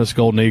Southern Miss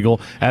Golden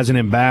Eagle as an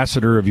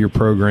ambassador of your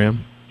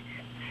program?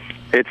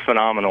 It's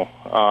phenomenal.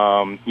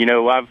 You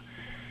know, I've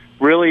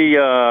really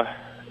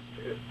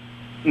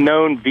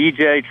known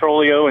VJ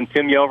Trolio and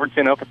Tim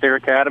Yelverton up at their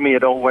academy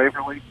at Old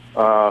Waverly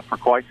for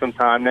quite some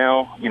time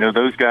now. You know,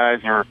 those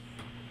guys are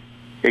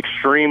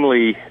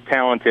extremely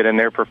talented in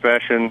their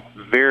profession,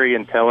 very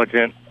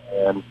intelligent,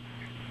 and,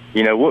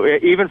 you know,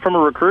 even from a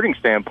recruiting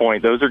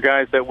standpoint, those are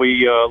guys that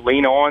we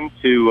lean on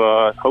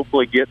to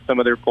hopefully get some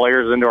of their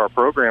players into our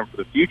program for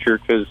the future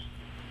because,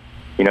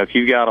 you know, if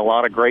you've got a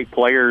lot of great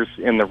players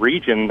in the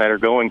region that are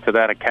going to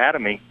that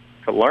academy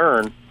to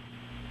learn,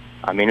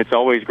 I mean, it's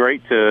always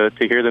great to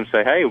hear them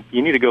say, hey,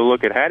 you need to go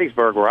look at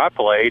Hattiesburg where I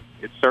played.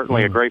 It's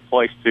certainly a great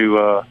place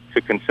to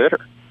consider.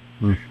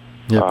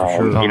 Yeah,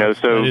 for sure. You know,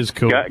 so that is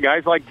cool.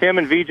 Guys like Tim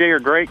and VJ are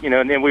great, you know,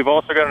 and then we've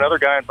also got another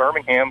guy in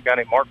Birmingham, a guy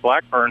named Mark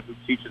Blackburn, who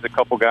teaches a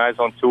couple guys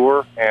on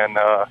tour. And,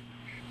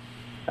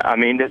 I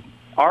mean,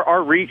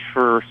 our reach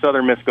for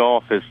Southern Miss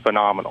golf is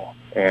phenomenal.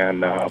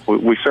 And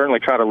we certainly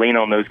try to lean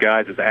on those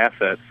guys as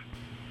assets.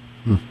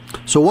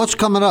 So what's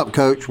coming up,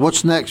 Coach?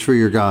 What's next for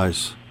your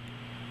guys?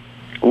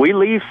 We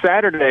leave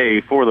Saturday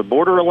for the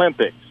Border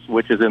Olympics,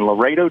 which is in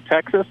Laredo,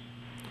 Texas.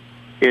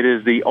 It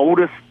is the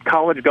oldest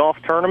college golf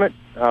tournament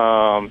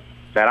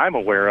that I'm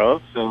aware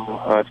of.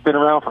 So it's been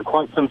around for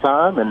quite some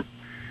time,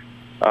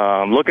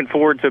 and looking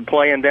forward to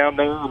playing down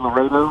there in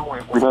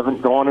Laredo. We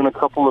haven't gone in a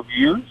couple of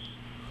years.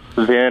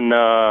 Then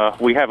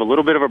we have a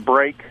little bit of a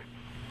break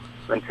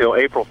until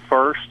April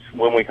 1st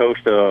when we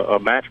host a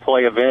match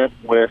play event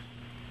with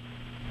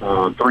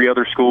 3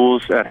 other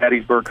schools at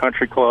Hattiesburg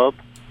Country Club.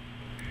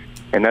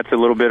 And that's a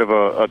little bit of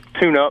a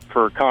tune-up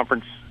for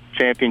conference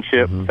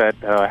championship that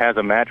has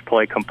a match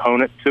play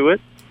component to it.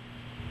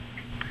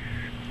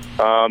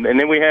 And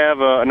then we have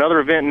another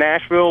event in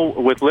Nashville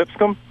with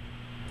Lipscomb.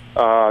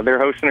 They're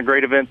hosting a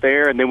great event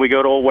there, and then we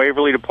go to Old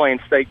Waverly to play in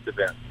State's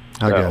event.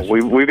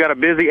 We've got a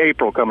busy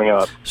April coming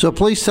up. So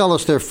please tell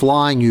us they're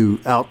flying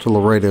you out to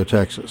Laredo,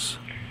 Texas.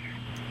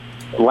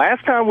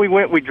 Last time we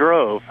went, we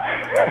drove.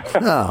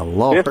 Oh,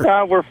 Lord. This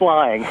time we're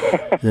flying.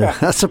 Yeah,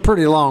 that's a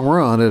pretty long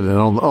run, isn't it,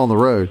 on the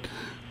road?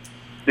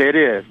 It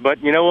is.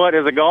 But you know what?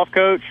 As a golf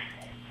coach,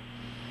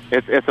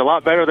 it's a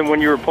lot better than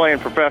when you were playing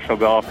professional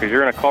golf because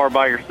you're in a car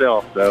by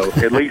yourself. So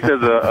at least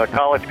as a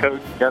college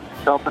coach, you got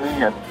some company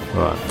and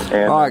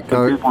all right,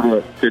 Coach.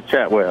 People to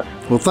chat with.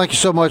 Well, thank you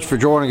so much for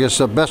joining us.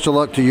 Best of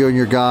luck to you and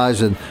your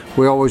guys, and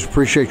we always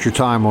appreciate your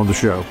time on the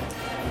show.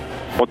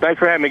 Well, thanks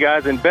for having me,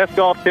 guys. And best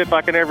golf tip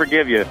I can ever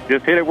give you,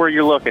 just hit it where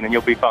you're looking and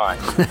you'll be fine.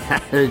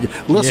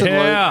 Listen,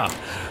 yeah.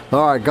 Luke.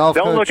 All right, golf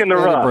Don't coach look in the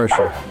Eddie rough.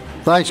 Brisher.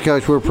 Thanks,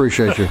 Coach. We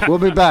appreciate you. We'll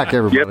be back,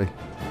 everybody. Yep.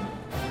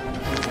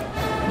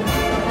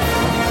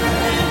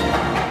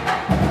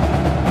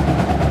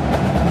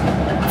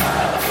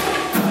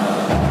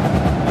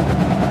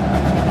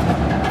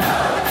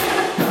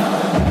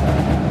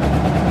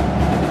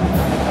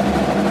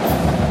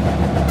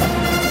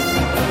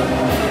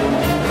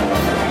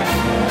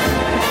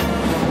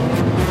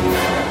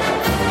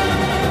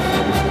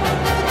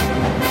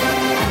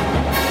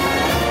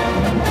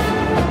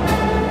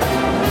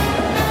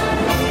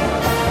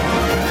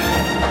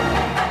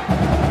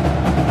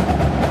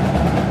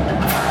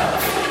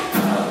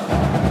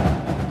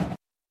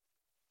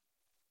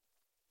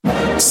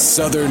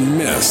 Southern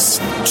Miss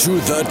to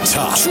the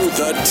top. To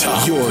the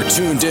top. You're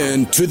tuned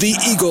in to the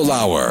Eagle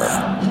Hour.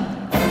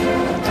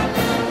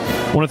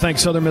 I want to thank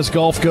Southern Miss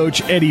golf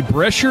coach Eddie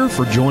Brescher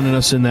for joining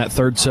us in that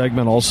third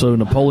segment. Also,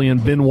 Napoleon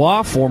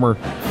Benoit, former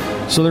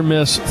Southern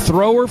Miss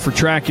thrower for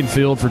track and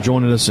field, for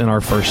joining us in our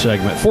first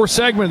segment. Fourth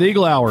segment of the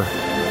Eagle Hour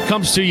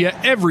comes to you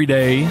every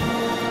day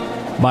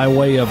by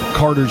way of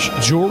Carter's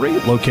Jewelry,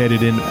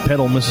 located in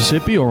Petal,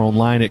 Mississippi, or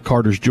online at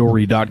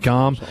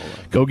cartersjewelry.com.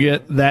 Go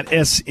get that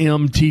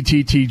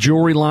SMTTT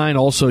jewelry line.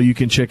 Also, you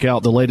can check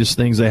out the latest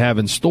things they have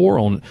in store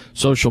on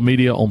social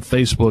media, on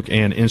Facebook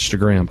and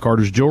Instagram.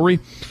 Carter's Jewelry,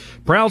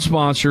 proud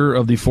sponsor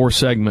of the fourth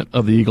segment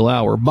of the Eagle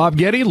Hour. Bob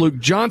Getty, Luke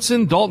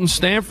Johnson, Dalton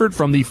Stanford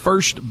from the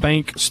First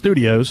Bank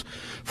Studios.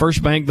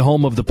 First Bank, the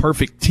home of the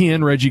Perfect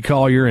 10, Reggie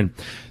Collier, and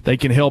they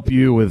can help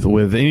you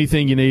with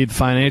anything you need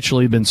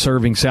financially. Been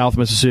serving South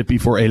Mississippi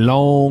for a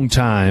long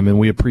time, and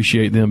we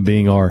appreciate them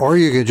being our Or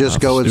you could just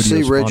go and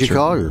see sponsor. Reggie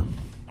Collier.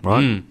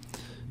 Right?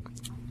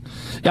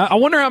 Yeah, I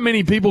wonder how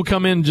many people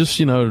come in just,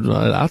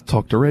 I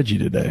talked to Reggie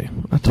today.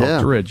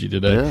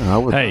 Yeah, I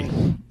would. Hey,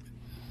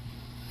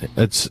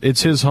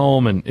 it's his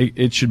home, and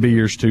it should be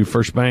yours too.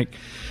 First Bank,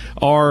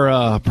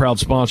 our proud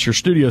sponsor,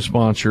 studio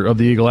sponsor of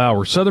the Eagle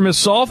Hour. Southern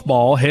Miss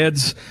softball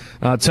heads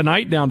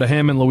tonight down to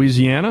Hammond,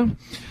 Louisiana.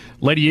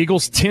 Lady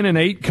Eagles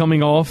 10-8,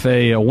 coming off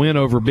a win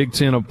over Big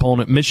Ten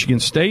opponent Michigan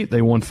State.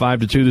 They won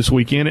 5-2 this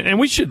weekend, and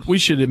we should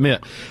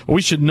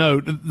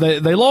note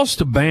they lost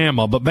to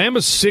Bama, but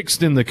Bama's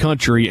sixth in the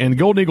country, and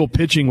Golden Eagle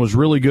pitching was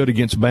really good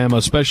against Bama,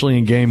 especially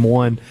in Game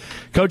 1.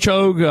 Coach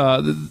Hogue,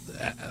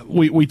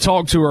 we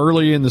talked to her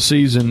early in the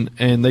season,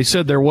 and they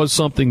said there was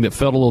something that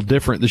felt a little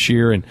different this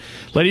year, and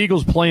Lady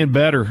Eagles playing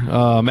better.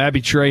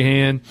 Abby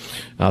Trahan,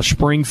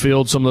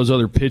 Springfield, some of those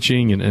other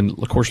pitching, and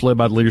of course led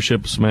by the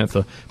leadership of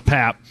Samantha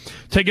Papp.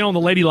 Taking on the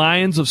Lady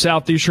Lions of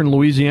Southeastern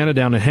Louisiana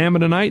down in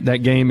Hammond tonight. That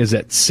game is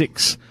at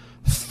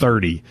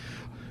 6:30.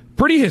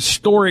 Pretty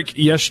historic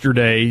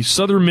yesterday.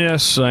 Southern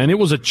Miss, and it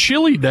was a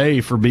chilly day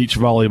for beach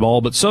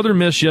volleyball, but Southern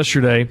Miss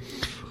yesterday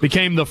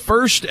became the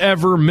first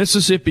ever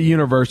Mississippi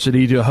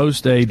University to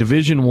host a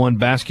Division I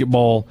beach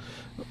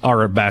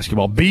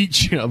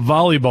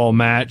volleyball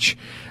match.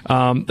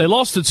 They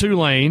lost to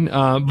Tulane,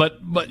 but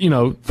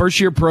first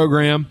year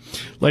program.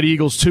 Lady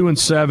Eagles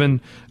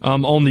 2-7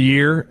 on the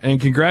year, and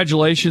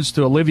congratulations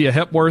to Olivia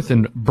Hepworth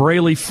and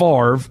Braley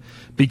Favre,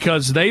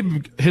 because they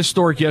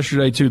historic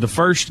yesterday too. The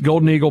first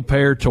Golden Eagle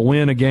pair to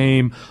win a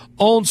game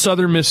on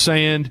Southern Miss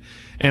sand,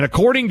 and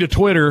according to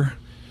Twitter,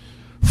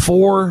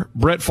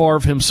 Brett Favre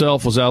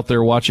himself was out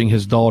there watching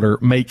his daughter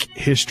make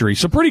history.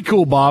 So pretty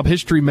cool, Bob.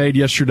 History made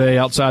yesterday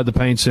outside the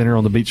Payne Center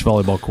on the beach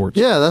volleyball courts.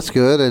 Yeah, that's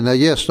good. And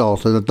yes,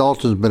 Dalton.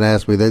 Dalton's been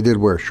asking me. They did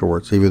wear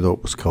shorts, even though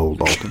it was cold,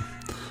 Dalton.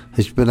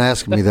 He's been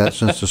asking me that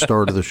since the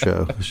start of the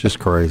show. It's just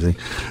crazy.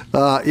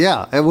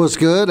 Yeah, it was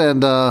good.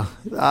 And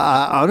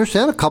I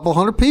understand a couple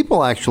hundred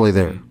people actually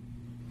there.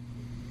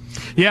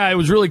 Yeah, it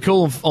was really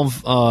cool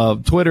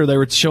on Twitter. They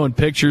were showing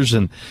pictures,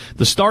 and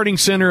the starting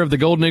center of the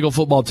Golden Eagle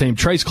football team,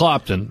 Trace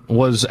Clopton,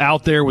 was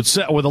out there with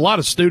a lot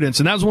of students,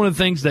 and that was one of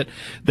the things that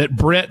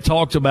Brett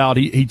talked about.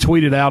 He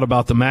tweeted out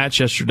about the match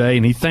yesterday,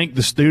 and he thanked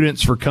the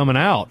students for coming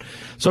out.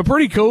 So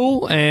pretty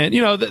cool, and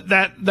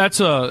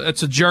that's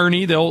a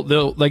journey.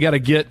 They got to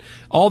get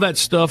all that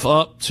stuff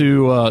up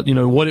to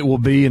what it will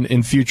be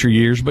in future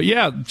years. But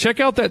yeah, check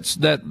out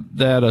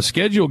that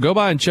schedule. Go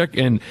by and check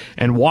and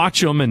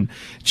watch them and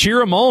cheer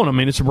them on. I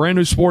mean, it's a brand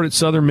new sport at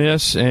Southern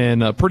Miss,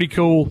 and pretty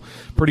cool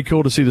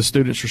to see the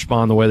students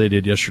respond the way they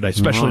did yesterday,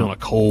 especially on a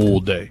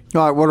cold day.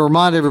 All right, I want to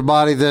remind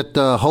everybody that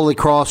Holy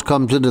Cross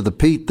comes into the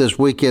Pete this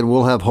weekend.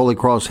 We'll have Holy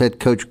Cross head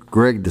coach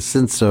Greg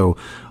DeCinso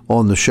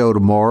on the show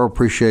tomorrow.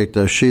 Appreciate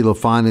Sheila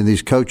finding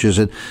these coaches.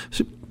 And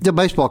the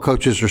baseball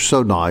coaches are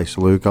so nice,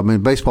 Luke. I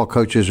mean, baseball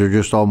coaches are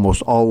just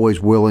almost always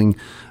willing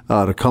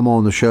to come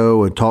on the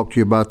show and talk to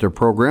you about their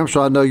program.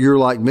 So I know you're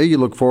like me. You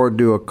look forward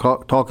to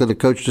talking to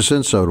Coach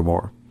DeCinso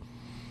tomorrow.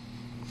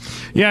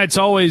 Yeah, it's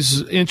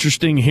always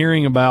interesting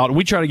hearing about.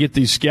 We try to get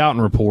these scouting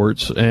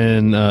reports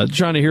and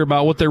trying to hear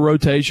about what their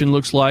rotation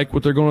looks like,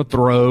 what they're going to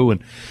throw,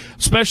 and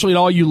especially to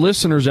all you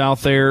listeners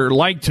out there,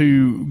 like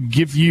to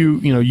give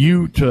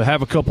you to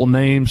have a couple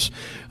names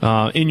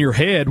in your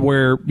head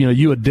where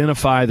you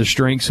identify the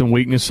strengths and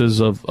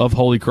weaknesses of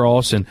Holy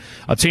Cross, and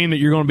a team that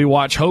you're going to be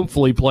watch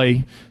hopefully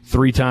play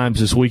 3 times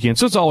this weekend.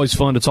 So it's always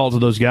fun to talk to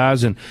those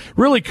guys, and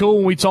really cool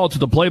when we talk to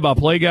the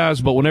play-by-play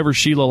guys, but whenever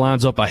Sheila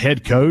lines up a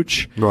head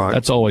coach, right,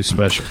 that's always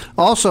special.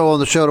 Also on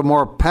the show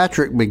tomorrow,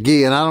 Patrick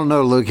McGee, and I don't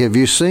know, Luke, have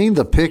you seen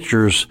the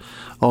pictures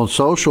on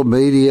social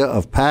media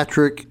of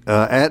Patrick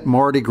at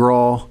Mardi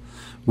Gras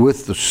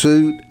with the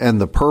suit and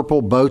the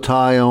purple bow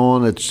tie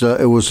on? It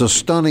was a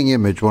stunning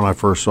image when I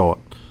first saw it.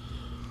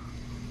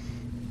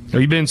 Are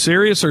you being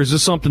serious, or is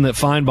this something that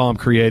Feinbaum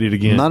created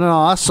again? No,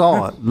 I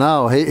saw it.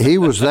 No, he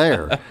was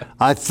there.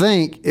 I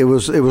think it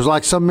was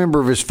like some member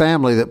of his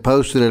family that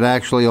posted it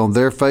actually on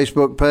their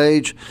Facebook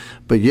page.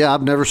 But yeah,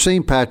 I've never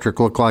seen Patrick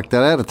look like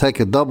that. I had to take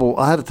a double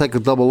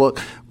look.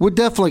 We're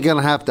definitely going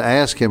to have to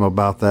ask him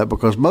about that,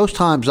 because most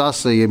times I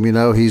see him,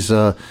 he's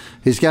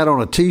got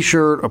on a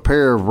T-shirt, a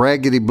pair of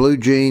raggedy blue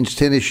jeans,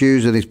 tennis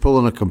shoes, and he's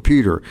pulling a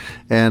computer.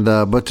 And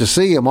but to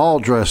see him all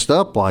dressed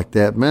up like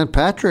that, man,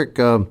 Patrick,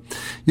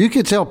 you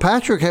could tell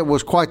Patrick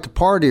was quite the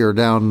partier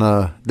down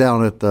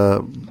at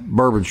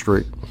Bourbon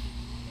Street.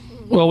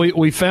 Well,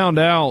 we found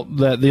out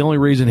that the only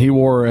reason he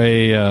wore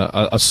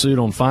a suit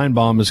on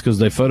Feinbaum is because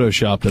they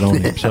photoshopped it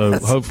on him. So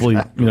hopefully,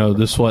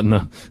 this wasn't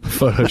a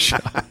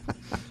Photoshop.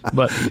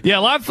 But yeah,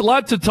 a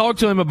lot to talk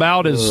to him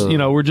about is,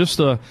 we're just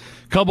a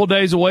couple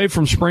days away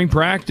from spring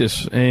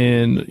practice,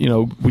 and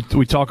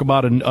we talk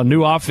about a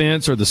new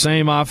offense or the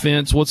same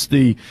offense. What's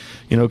the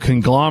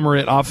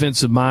conglomerate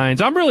offensive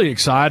minds? I'm really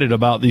excited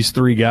about these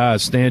three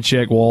guys,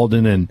 Stanchek,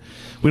 Walden, and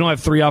we don't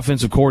have three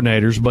offensive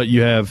coordinators, but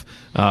you have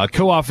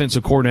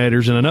co-offensive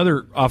coordinators and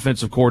another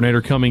offensive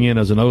coordinator coming in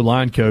as an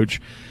O-line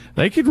coach.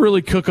 They could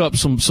really cook up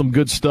some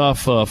good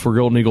stuff for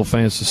Golden Eagle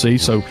fans to see.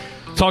 So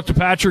talk to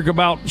Patrick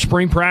about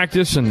spring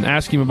practice and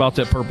ask him about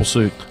that purple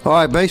suit. All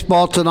right,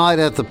 baseball tonight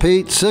at the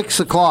Pete, 6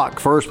 o'clock.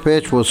 First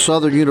pitch was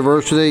Southern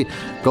University.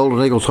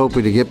 Golden Eagles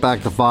hoping to get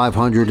back to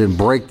 500 and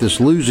break this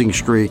losing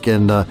streak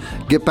and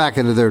get back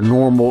into their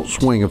normal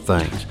swing of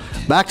things.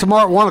 Back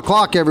tomorrow at 1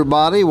 o'clock,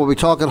 everybody. We'll be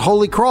talking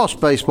Holy Cross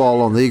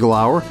baseball on the Eagle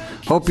Hour.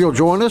 Hope you'll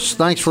join us.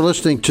 Thanks for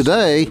listening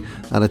today.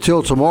 And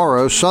until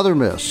tomorrow, Southern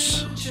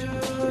Miss.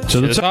 To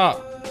the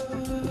top.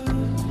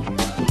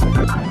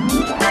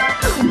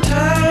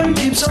 Time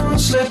keeps on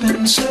slipping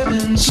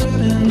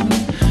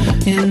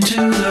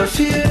into the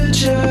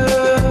future.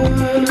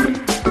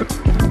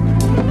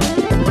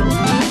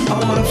 I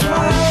wanna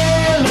fly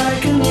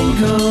like an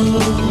eagle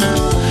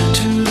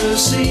to the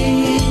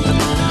sea.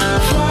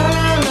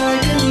 Fly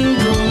like an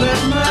eagle,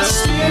 let my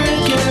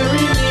spirit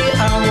carry me. I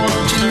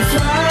want to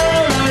fly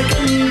like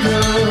an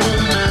eagle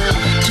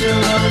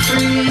till I'm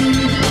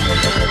free.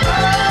 I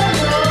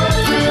go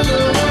through the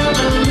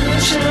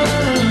revolution.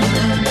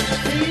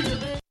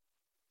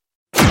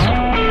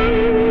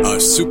 A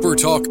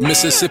SuperTalk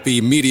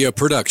Mississippi media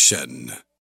production.